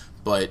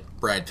 but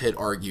Brad Pitt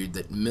argued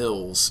that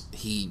Mills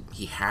he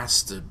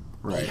has to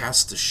Right. he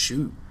has to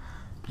shoot.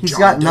 He's John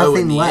got Doe in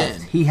nothing the left.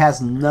 end. He has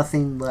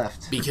nothing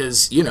left.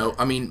 Because,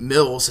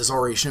 Mills has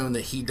already shown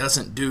that he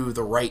doesn't do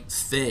the right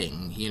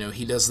thing.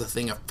 He does the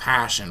thing of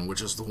passion,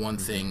 which is the one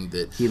thing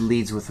that, He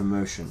leads with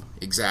emotion.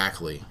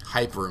 exactly,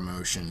 hyper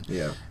emotion.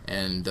 Yeah.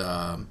 And,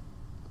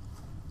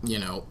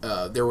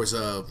 there was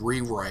a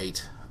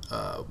rewrite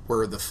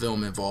where the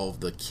film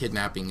involved the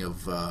kidnapping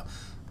of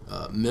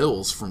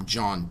Mills from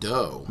John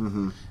Doe.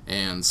 Mm-hmm.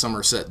 And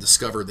Somerset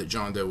discovered that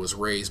John Doe was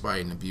raised by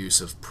an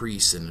abusive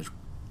priest in a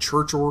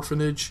church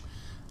orphanage.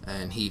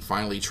 And he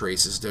finally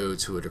traces Doe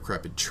to a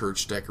decrepit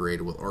church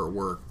decorated with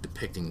artwork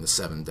depicting the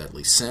 7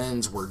 deadly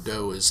sins, where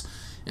Doe is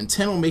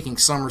intent on making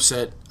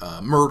Somerset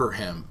murder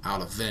him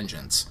out of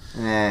vengeance.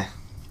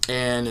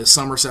 And as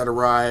Somerset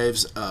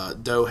arrives,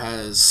 Doe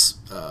has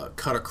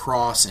cut a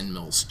cross in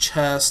Mills'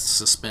 chest,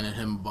 suspended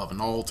him above an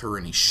altar,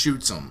 and he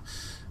shoots him.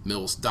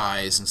 Mills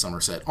dies in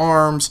Somerset's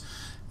arms.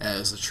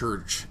 As the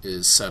church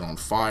is set on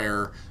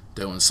fire,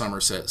 Doe and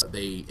Somerset,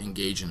 they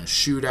engage in a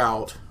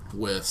shootout,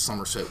 with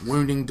Somerset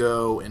wounding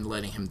Doe and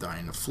letting him die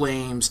in the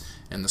flames,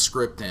 and the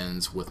script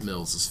ends with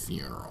Mills'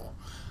 funeral.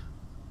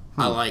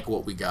 I like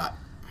what we got.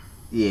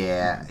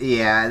 Yeah,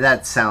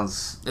 that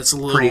sounds It's a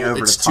little, pretty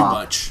over it's the too top.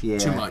 much. Yeah.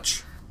 Too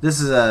much.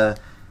 This is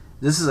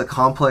a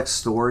complex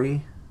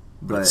story,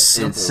 but it's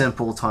in simple.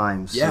 simple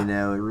times. Yeah.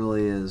 It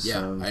really is. Yeah,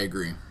 So I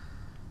agree.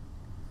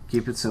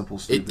 keep it simple,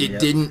 It stupid.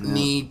 didn't Yeah.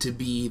 need to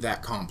be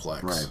that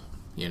complex. Right.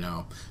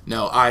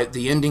 No,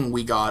 the ending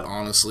we got,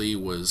 honestly,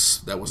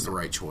 was the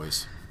right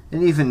choice.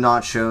 And even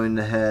not showing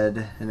the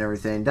head and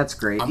everything, that's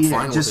great. I'm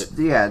fine with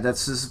it. Yeah,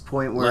 that's just the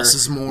point where less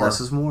is more. Less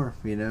is more,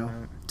 you know.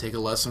 Take a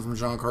lesson from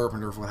John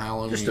Carpenter for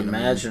Halloween. Just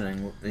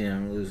imagining,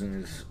 losing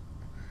his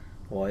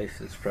wife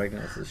that's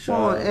pregnant with his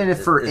child. Well, and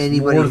if for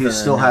anybody who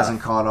still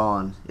hasn't caught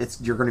on,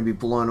 you're going to be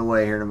blown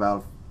away here in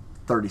about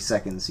 30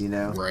 seconds, you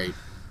know. Right.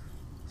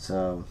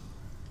 So,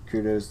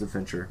 kudos to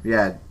Fincher.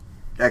 Yeah,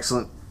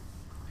 excellent.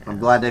 I'm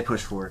glad they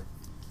pushed for it.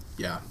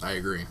 Yeah, I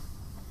agree.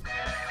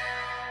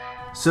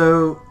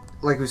 So,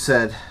 like we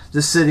said,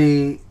 the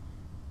city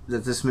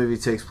that this movie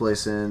takes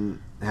place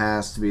in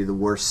has to be the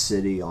worst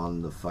city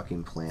on the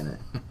fucking planet.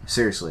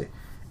 Seriously.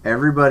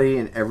 Everybody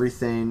and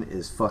everything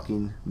is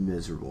fucking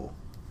miserable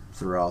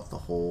throughout the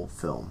whole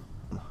film.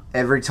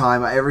 Every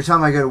time I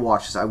go to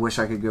watch this, I wish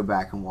I could go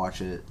back and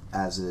watch it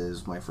as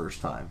is my first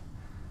time.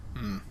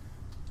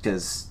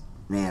 Because,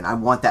 man, I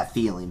want that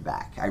feeling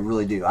back. I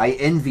really do. I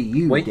envy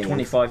you, Wait Dave.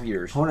 25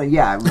 years. Hold on,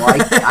 yeah. Well,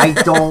 I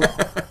don't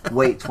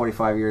wait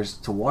 25 years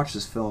to watch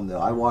this film, though.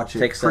 I watch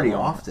it pretty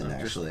often,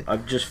 actually.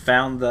 I've just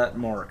found that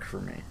mark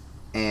for me.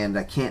 And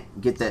I can't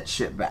get that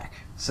shit back.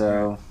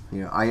 So,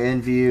 I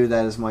envy you.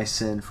 That is my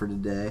sin for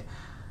today,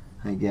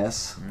 I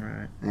guess. All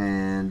right.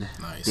 And,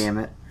 nice. Damn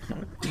it.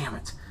 Damn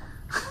it.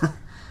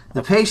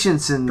 The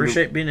patience and...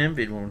 Appreciate being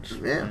envied once.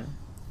 Yeah.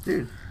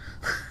 Dude.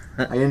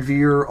 I envy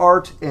your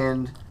art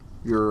and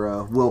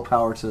your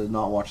willpower to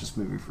not watch this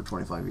movie for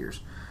 25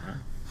 years.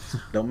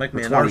 Don't make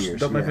me a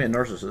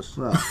narcissist.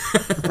 Well.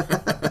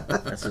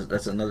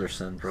 That's another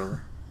sin,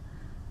 brother.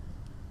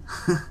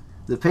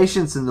 The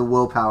patience and the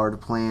willpower to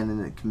plan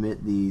and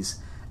commit these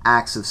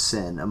acts of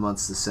sin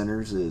amongst the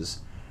sinners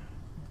is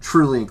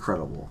truly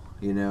incredible,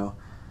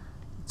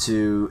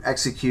 to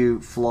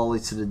execute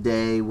flawlessly to the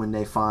day when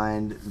they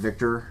find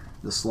Victor,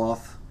 the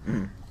sloth.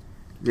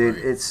 Dude,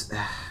 it's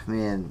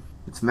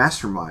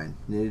mastermind.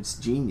 It's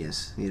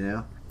genius,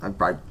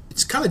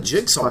 It's kind of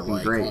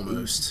Jigsaw-like great.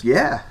 almost.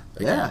 Yeah.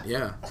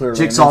 Clearly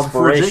Jigsaw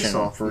before inspiration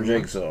Jigsaw. for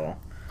Jigsaw.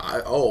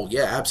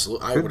 Yeah,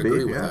 absolutely. I would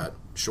agree with that.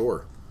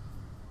 Sure.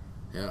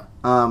 Yeah.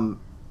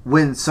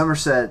 When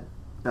Somerset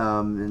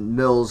and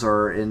Mills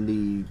are in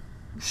the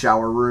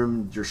shower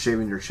room, you're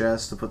shaving your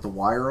chest to put the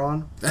wire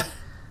on.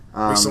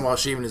 He's somehow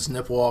shaving his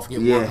nipple off and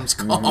getting workman's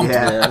comp.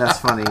 Yeah, that's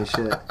funny as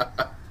shit.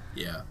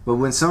 Yeah. But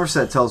when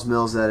Somerset tells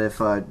Mills that if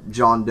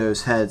John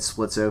Doe's head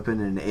splits open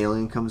and an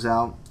alien comes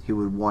out, he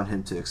would want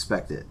him to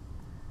expect it.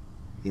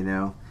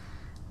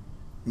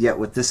 Yet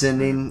with this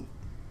ending,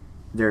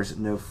 there's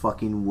no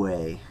fucking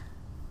way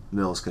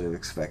Mills could have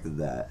expected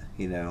that,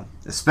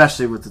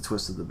 especially with the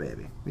twist of the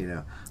baby,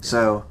 Yeah.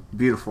 So,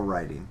 beautiful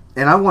writing.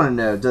 And I want to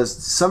know, does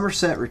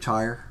Somerset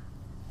retire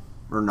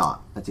or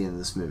not at the end of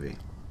this movie?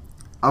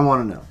 I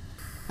want to know.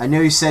 I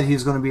know he said he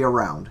was going to be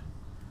around.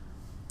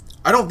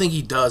 I don't think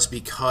he does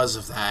because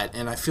of that,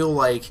 and I feel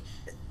like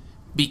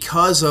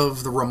because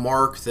of the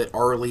remark that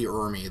Arlie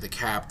Ermy, the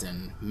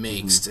captain,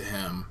 makes to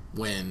him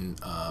when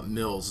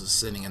Mills is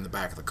sitting in the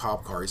back of the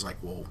cop car, he's like,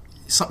 well,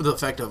 something to the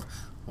effect of,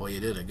 well,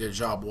 you did a good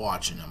job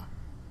watching him.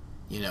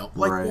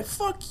 Well,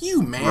 fuck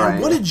you, man.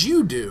 Right. What did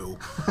you do?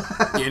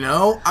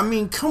 I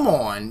mean, come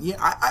on. Yeah,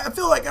 I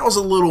feel like that was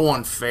a little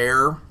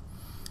unfair,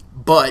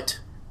 but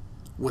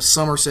with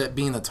Somerset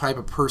being the type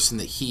of person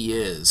that he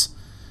is,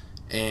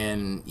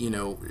 and,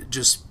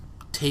 just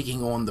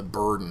taking on the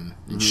burden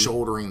and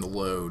shouldering the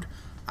load,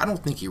 I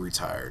don't think he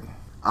retired.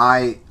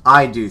 I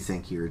do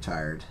think he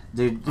retired.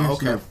 Dude,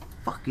 there's no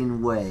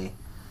fucking way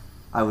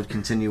I would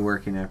continue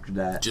working after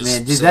that.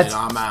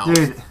 I'm out.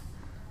 Dude,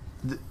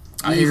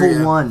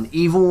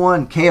 Evil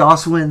one.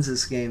 Chaos wins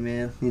this game,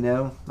 man.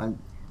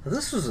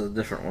 This was a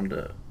difficult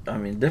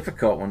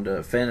one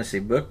to fantasy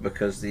book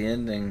because the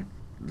ending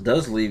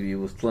does leave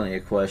you with plenty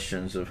of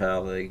questions of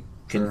how they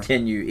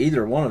continue,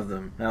 either one of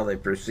them, how they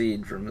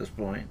proceed from this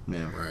point.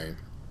 Yeah, right.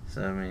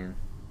 So,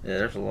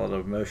 there's a lot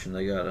of emotion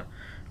they gotta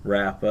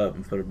wrap up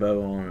and put a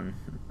bow on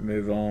and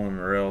move on,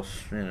 or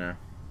else, go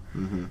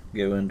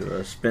into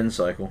a spin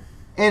cycle.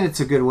 And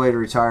it's a good way to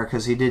retire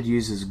because he did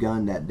use his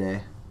gun that day.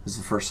 It was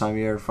the first time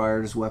he ever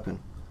fired his weapon.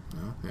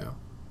 Oh, yeah.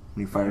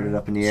 He fired it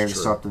up in the air to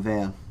stop the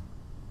van.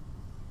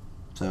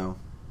 So,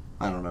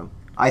 I don't know.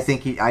 I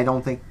think he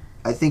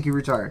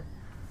retired.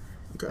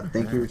 Okay. I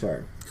think he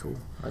retired. Cool.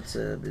 I'd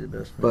say that'd be the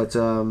best. But,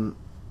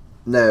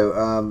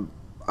 no,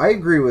 I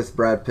agree with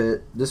Brad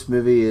Pitt. This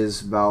movie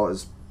is about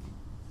as,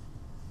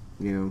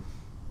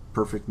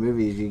 perfect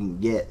movie as you can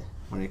get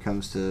when it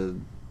comes to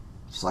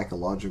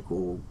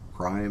psychological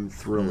crime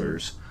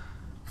thrillers.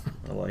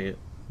 I like it.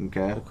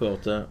 Okay. We'll call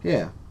it that.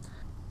 Yeah.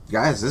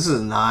 Guys, this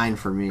is a 9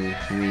 for me.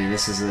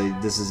 This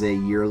is a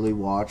yearly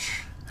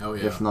watch. Oh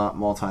yeah. If not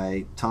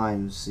multi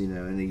times,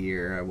 in a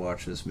year I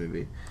watch this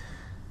movie.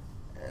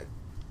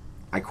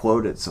 I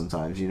quote it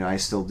sometimes, I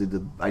still do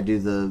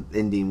the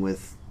ending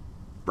with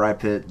Brad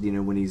Pitt,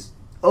 when he's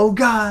oh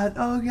god,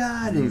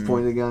 and he's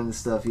pointing the gun and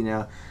stuff,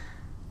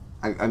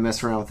 I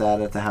mess around with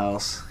that at the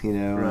house,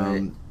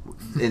 right.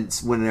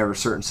 It's whenever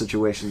certain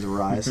situations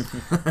arise,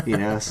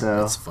 so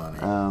that's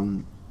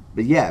funny.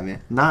 But yeah,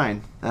 man,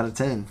 9 out of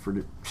 10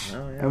 for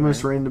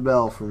almost rang the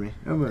bell for me.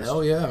 Almost.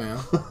 Hell yeah, man.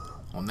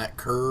 on that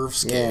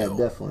curved Yeah, scale.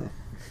 definitely.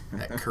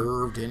 That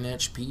curved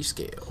NHP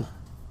scale.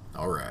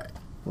 All right.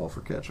 Well,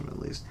 for Ketchum at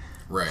least.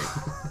 Right.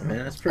 Man,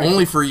 that's pretty.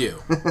 Only for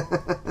you.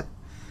 Man,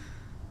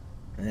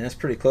 that's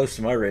pretty close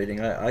to my rating.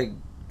 I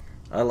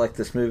like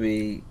this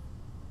movie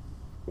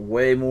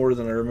way more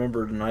than I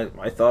remembered, and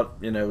I thought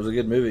it was a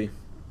good movie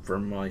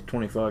from my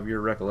 25-year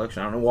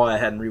recollection. I don't know why I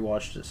hadn't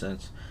rewatched it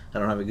since. I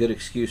don't have a good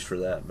excuse for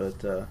that,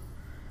 but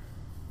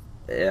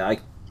yeah, I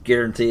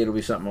guarantee it'll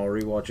be something I'll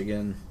rewatch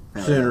again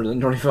sooner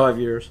than 25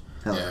 years.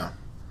 Hell Yeah.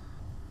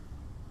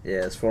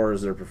 Yeah, as far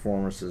as their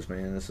performances,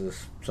 man, this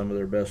is some of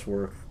their best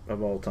work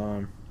of all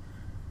time.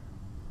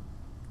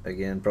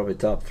 Again, probably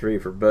top 3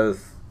 for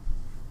both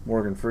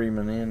Morgan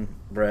Freeman and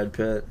Brad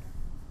Pitt.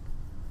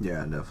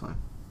 Yeah, definitely.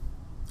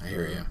 I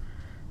hear you.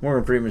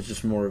 Morgan Freeman's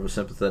just more of a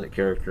sympathetic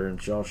character in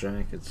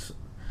Shawshank.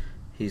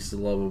 He's the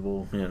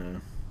lovable,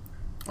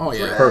 Oh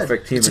yeah.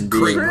 perfect It's a human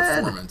great being.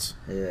 performance.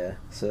 Yeah,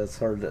 so it's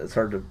hard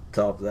to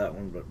top that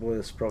one, but boy,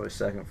 it's probably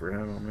second for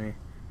him on me.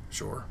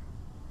 Sure.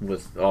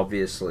 With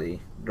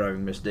obviously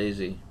Driving Miss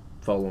Daisy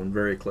following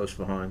very close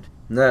behind.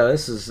 No,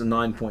 this is a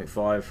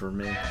 9.5 for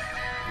me.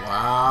 I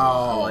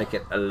Wow. like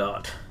it a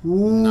lot.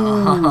 Ooh,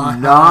 Nice.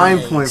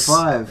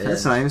 9.5.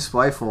 That's Yeah. not even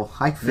spiteful.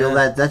 I feel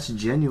Yeah. that's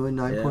genuine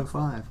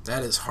 9.5.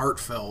 That is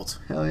heartfelt.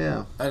 Hell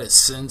yeah. That is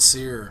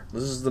sincere.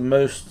 This is the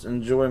most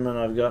enjoyment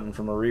I've gotten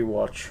from a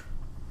rewatch,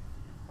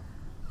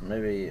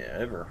 maybe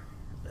ever.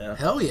 Yeah.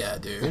 Hell yeah,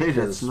 dude. Hey,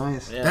 that's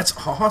nice. Yeah. That's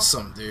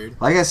awesome,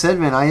 dude. Like I said,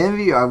 man, I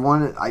envy you. I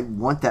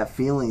want that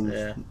feeling.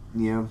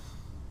 Yeah.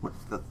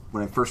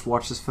 When I first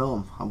watched this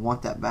film, I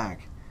want that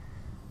back.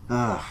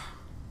 Ugh,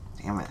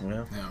 damn it.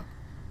 Yeah.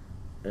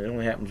 Yeah. It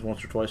only happens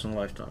once or twice in a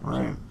lifetime.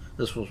 Right. So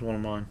this was one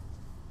of mine.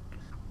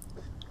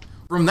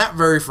 From that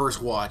very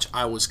first watch,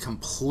 I was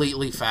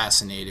completely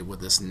fascinated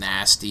with this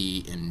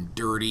nasty and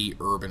dirty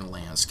urban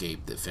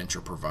landscape that Fincher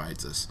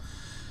provides us.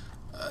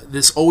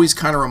 This always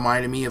kind of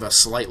reminded me of a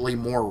slightly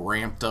more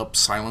ramped up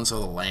Silence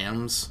of the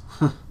Lambs,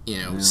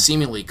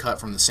 seemingly cut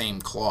from the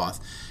same cloth.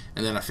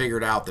 And then I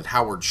figured out that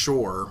Howard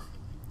Shore,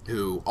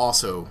 who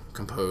also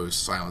composed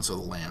Silence of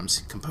the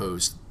Lambs,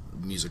 composed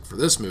music for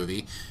this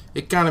movie.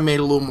 It kind of made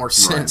a little more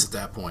sense at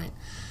that point.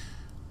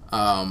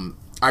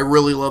 I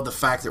really love the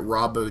fact that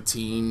Rob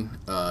Bottin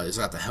is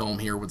at the helm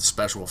here with the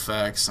special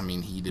effects. I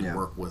mean, he did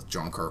work with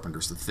John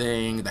Carpenter's The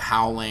Thing, The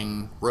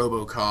Howling,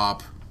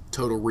 RoboCop,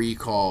 Total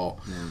Recall.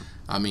 Yeah.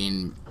 I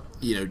mean,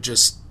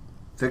 just...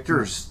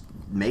 Victor's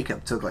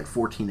makeup took like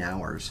 14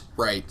 hours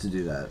right to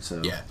do that.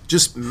 So yeah,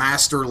 just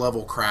master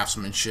level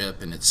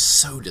craftsmanship, and it's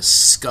so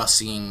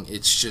disgusting.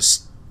 It's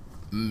just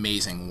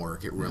amazing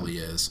work. It really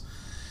is.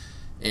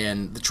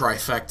 And the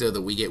trifecta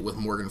that we get with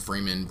Morgan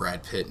Freeman,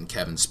 Brad Pitt, and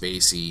Kevin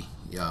Spacey,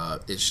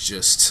 it's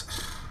just...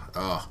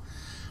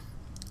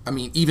 I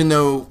mean, even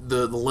though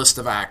the list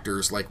of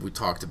actors, like we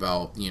talked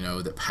about,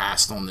 that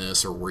passed on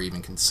this or were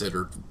even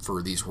considered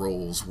for these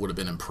roles would have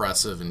been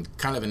impressive and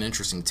kind of an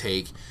interesting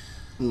take,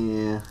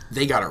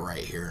 they got it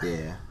right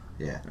here.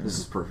 Yeah. This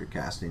is perfect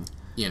casting.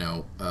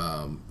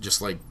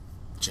 Just like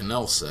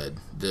Janelle said,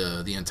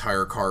 the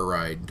entire car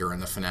ride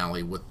during the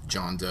finale with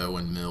John Doe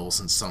and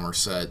Mills and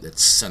Somerset,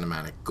 it's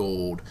cinematic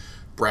gold.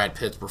 Brad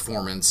Pitt's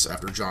performance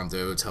after John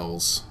Doe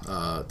tells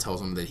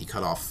him that he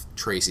cut off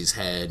Tracy's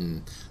head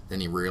and then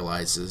he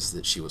realizes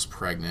that she was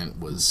pregnant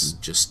was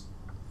just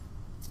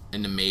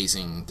an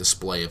amazing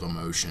display of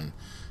emotion.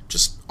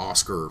 Just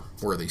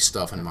Oscar-worthy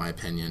stuff, in my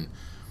opinion.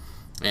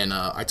 And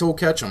I told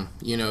Ketchum,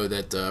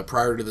 that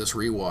prior to this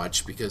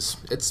rewatch, because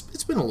it's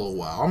been a little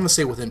while, I'm going to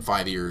say within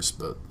 5 years,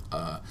 but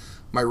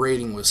my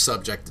rating was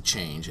subject to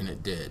change, and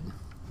it did.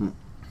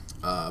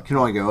 Can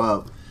only go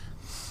up.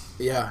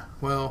 Yeah,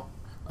 well...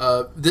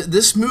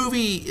 this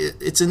movie,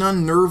 it's an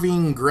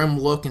unnerving, grim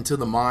look into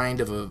the mind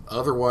of a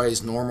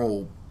otherwise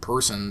normal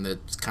person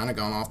that's kind of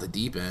gone off the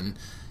deep end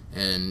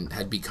and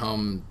had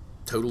become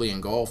totally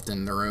engulfed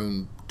in their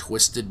own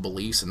twisted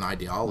beliefs and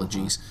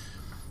ideologies.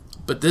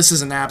 But this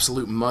is an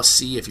absolute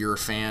must-see if you're a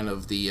fan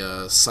of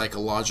the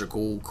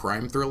psychological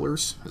crime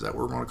thrillers. Is that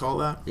what we're going to call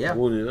that? Yeah.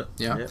 We'll do that.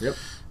 Yeah. Yep.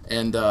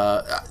 And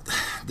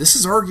this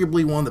is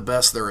arguably one of the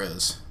best there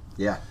is.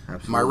 Yeah,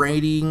 absolutely. My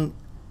rating...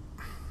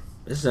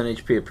 This is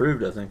NHP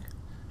approved, I think.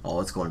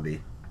 Oh, it's going to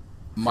be.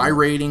 My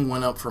rating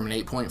went up from an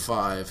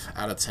 8.5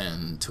 out of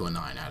 10 to a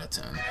 9 out of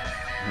 10. Oh,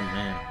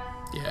 man.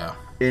 Yeah.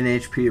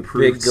 NHP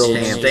approved. Big gold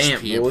stamp.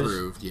 stamp, NHP boys.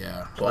 approved,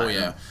 yeah. Platinum. Oh,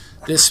 yeah.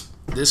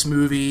 This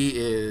movie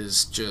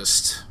is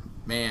just,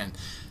 man,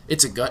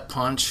 it's a gut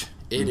punch.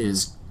 It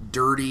is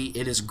dirty.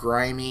 It is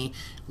grimy.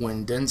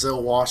 When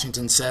Denzel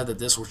Washington said that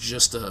this was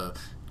just a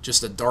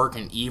dark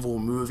and evil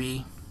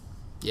movie,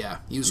 yeah,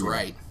 he was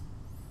right.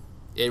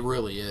 It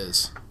really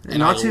is. And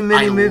not too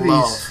many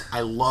movies. I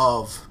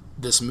love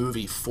this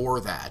movie for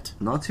that.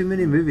 Not too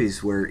many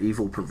movies where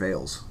evil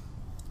prevails.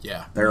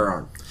 Yeah. There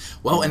aren't.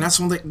 Well, and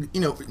that's one thing,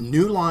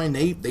 New Line,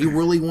 they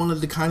really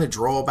wanted to kind of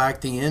draw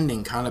back the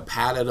ending, kind of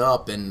pad it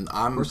up, and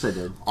Of course they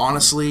did.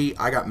 honestly,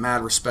 I got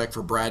mad respect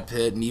for Brad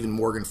Pitt and even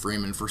Morgan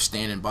Freeman for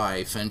standing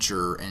by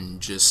Fincher and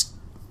just,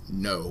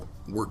 no,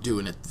 we're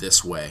doing it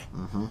this way.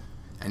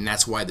 And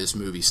that's why this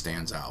movie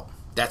stands out.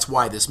 That's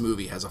why this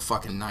movie has a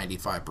fucking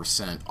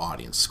 95%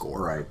 audience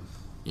score. Right.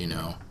 You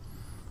know?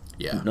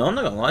 Yeah. No, I'm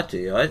not gonna lie to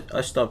you.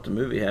 I stopped the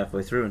movie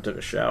halfway through and took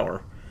a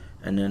shower,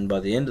 and then by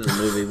the end of the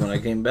movie, when I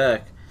came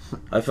back,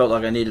 I felt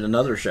like I needed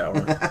another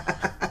shower.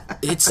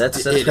 That's how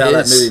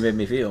that movie made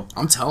me feel.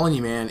 I'm telling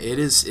you, man,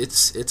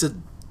 it's a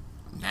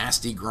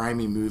nasty,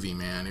 grimy movie,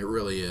 man. It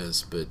really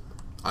is. But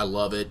I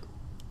love it.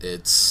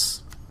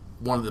 It's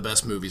one of the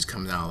best movies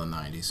coming out of the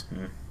 90s.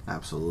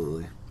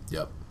 Absolutely.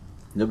 Yep.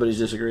 Nobody's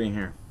disagreeing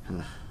here.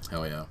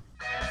 Hell yeah.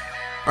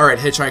 All right,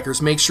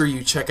 Hitchhikers, make sure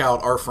you check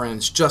out our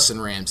friends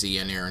Justin Ramsey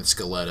and Aaron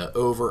Scaletta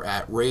over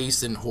at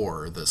Raised in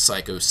Horror, the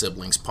Psycho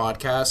Siblings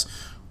podcast,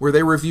 where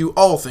they review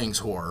all things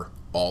horror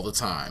all the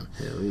time.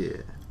 Hell yeah.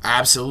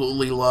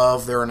 Absolutely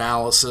love their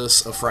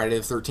analysis of Friday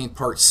the 13th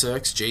Part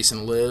 6,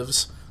 Jason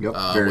Lives. Yep,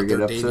 very with their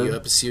good debut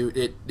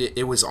episode.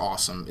 It was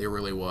awesome. It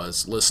really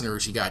was.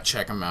 Listeners, you got to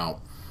check them out.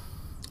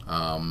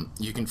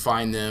 You can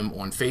find them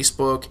on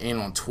Facebook and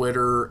on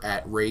Twitter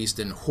at Raised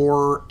in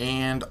Horror,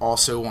 and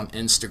also on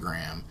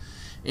Instagram.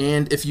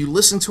 And if you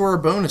listen to our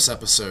bonus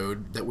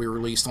episode that we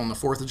released on the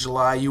 4th of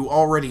July, you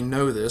already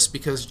know this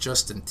because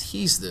Justin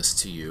teased this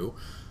to you.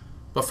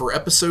 But for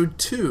episode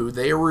 2,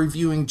 they are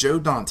reviewing Joe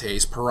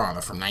Dante's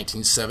Piranha from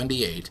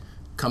 1978,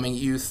 coming at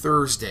you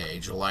Thursday,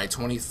 July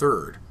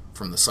 23rd,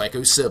 from the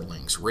Psycho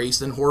Siblings,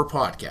 Raised in Horror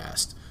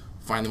podcast.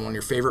 Find them on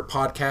your favorite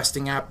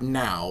podcasting app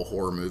now,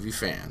 horror movie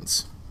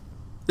fans.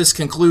 This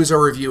concludes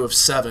our review of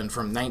Seven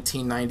from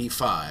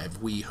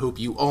 1995. We hope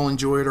you all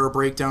enjoyed our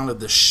breakdown of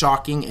the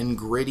shocking and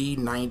gritty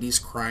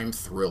 90s crime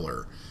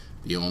thriller.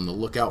 Be on the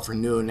lookout for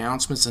new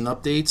announcements and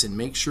updates, and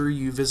make sure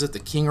you visit the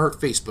King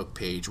Art Facebook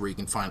page where you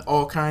can find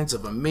all kinds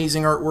of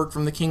amazing artwork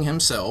from the King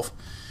himself.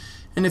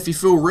 And if you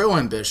feel real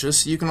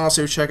ambitious, you can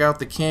also check out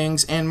the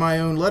King's and my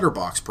own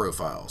Letterboxd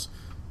profiles.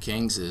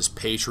 King's is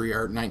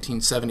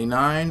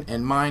Patriarch1979,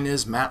 and mine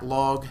is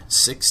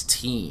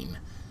Matlog16.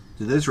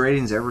 Do those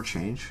ratings ever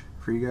change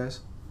for you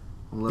guys?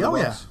 Oh,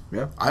 yeah.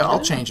 Yeah.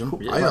 I'll change them.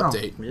 Cool. I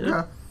update.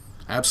 Yeah.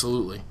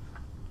 Absolutely.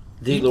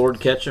 The Lord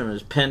Ketchum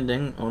is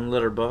pending on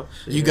Letterboxd.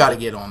 You got to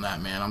get on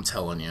that, man. I'm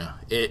telling you.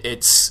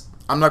 It's.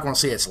 I'm not going to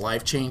say it's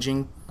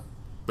life-changing,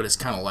 but it's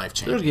kind of It'll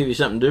life-changing. give you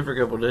something to do for a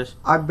couple of days.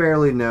 I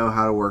barely know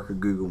how to work a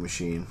Google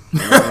machine.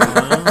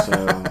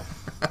 So,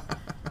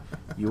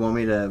 you want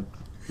me to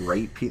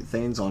rate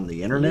things on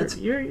the internet?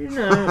 You're you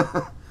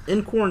know,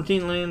 in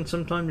quarantine land,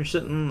 sometimes you're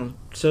sitting on the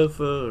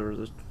sofa or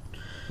the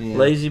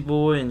lazy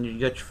boy and you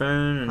got your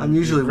phone and I'm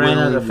usually you ran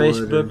out of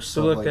Willie Wood or Facebooks to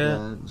stuff look like at.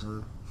 that,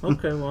 so.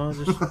 Okay, well,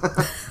 just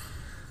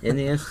in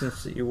the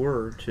instance that you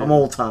were to I'm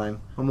old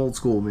time. I'm old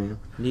school, man.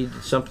 need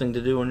something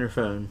to do on your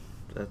phone,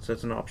 that's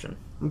an option.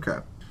 Okay.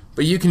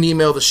 But you can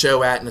email the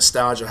show at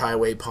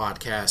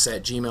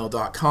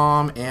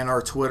nostalgiahighwaypodcast@gmail.com, and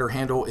our Twitter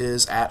handle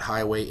is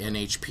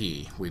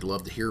 @highwaynhp. We'd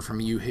love to hear from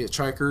you,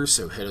 Hitchhikers,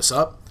 so hit us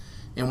up.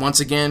 And once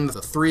again,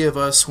 the three of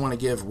us want to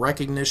give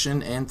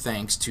recognition and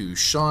thanks to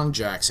Sean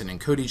Jackson and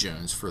Cody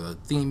Jones for the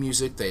theme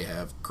music they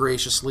have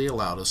graciously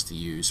allowed us to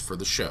use for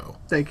the show.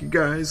 Thank you,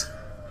 guys.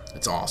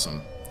 It's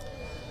awesome.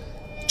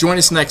 Join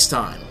us next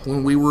time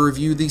when we will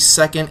review the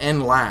second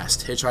and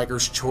last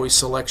Hitchhiker's Choice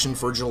selection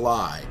for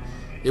July.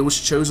 It was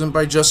chosen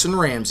by Justin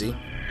Ramsey.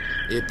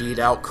 It beat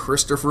out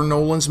Christopher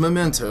Nolan's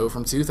Memento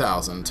from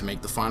 2000 to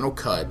make the final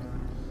cut.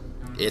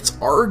 It's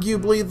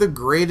arguably the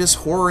greatest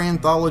horror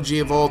anthology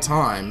of all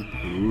time.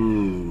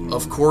 Ooh.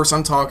 Of course,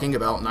 I'm talking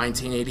about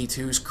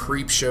 1982's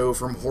Creepshow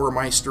from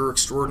Horrormeister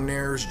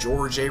extraordinaires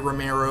George A.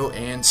 Romero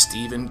and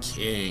Stephen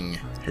King.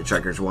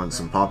 Hitchhikers won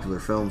some popular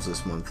films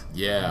this month.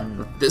 Yeah,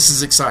 this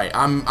is exciting.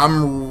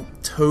 I'm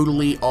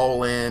totally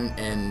all in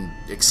and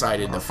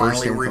excited to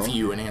finally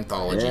review an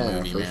anthology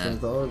movie, man.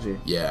 Anthology.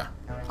 Yeah,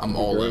 I'm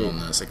all in on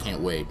this. I can't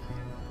wait.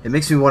 It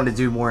makes me want to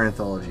do more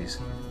anthologies.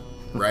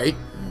 Right?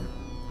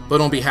 But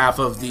on behalf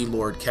of the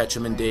Lord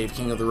Ketchum and Dave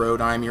King of the Road,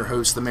 I'm your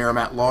host, the Mayor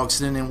Matt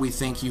Logston, and we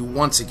thank you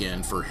once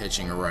again for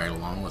hitching a ride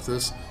along with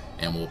us,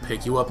 and we'll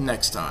pick you up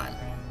next time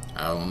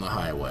out on the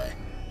highway.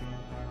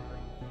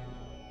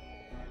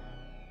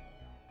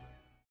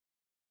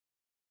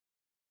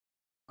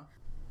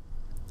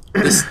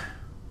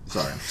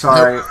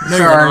 Sorry. No,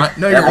 you're not.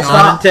 No, you're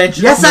not.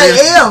 Unintentional. Yes, I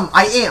am.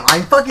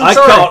 I'm fucking I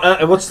sorry.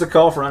 call. What's the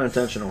call for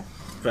unintentional?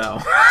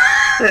 Foul.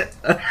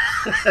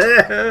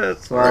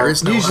 There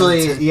is no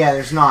Usually, unintentional. yeah,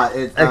 there's not.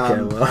 It,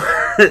 Okay, well.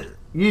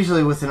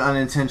 usually with an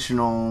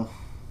unintentional.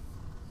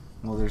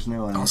 Well, there's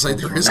no I'll say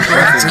unintentional. there is no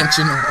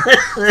unintentional.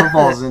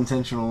 Football is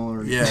intentional.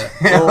 Or Yeah.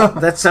 Well,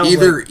 that sounds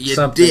Either like you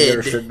something did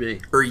there should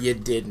be. or you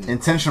didn't.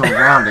 intentional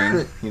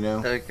grounding. You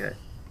know. Okay.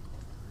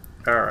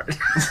 All right.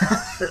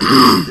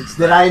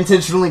 Did I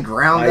intentionally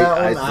ground that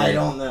I one? I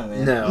don't know,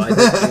 man. No, I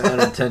think you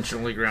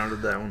unintentionally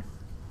grounded that one.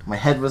 My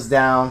head was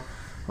down.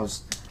 I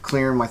was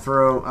clearing my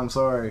throat. I'm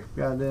sorry.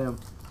 Goddamn.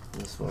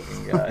 This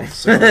fucking guy.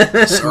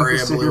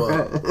 Sorry I blew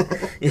up.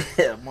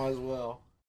 Yeah, might as well.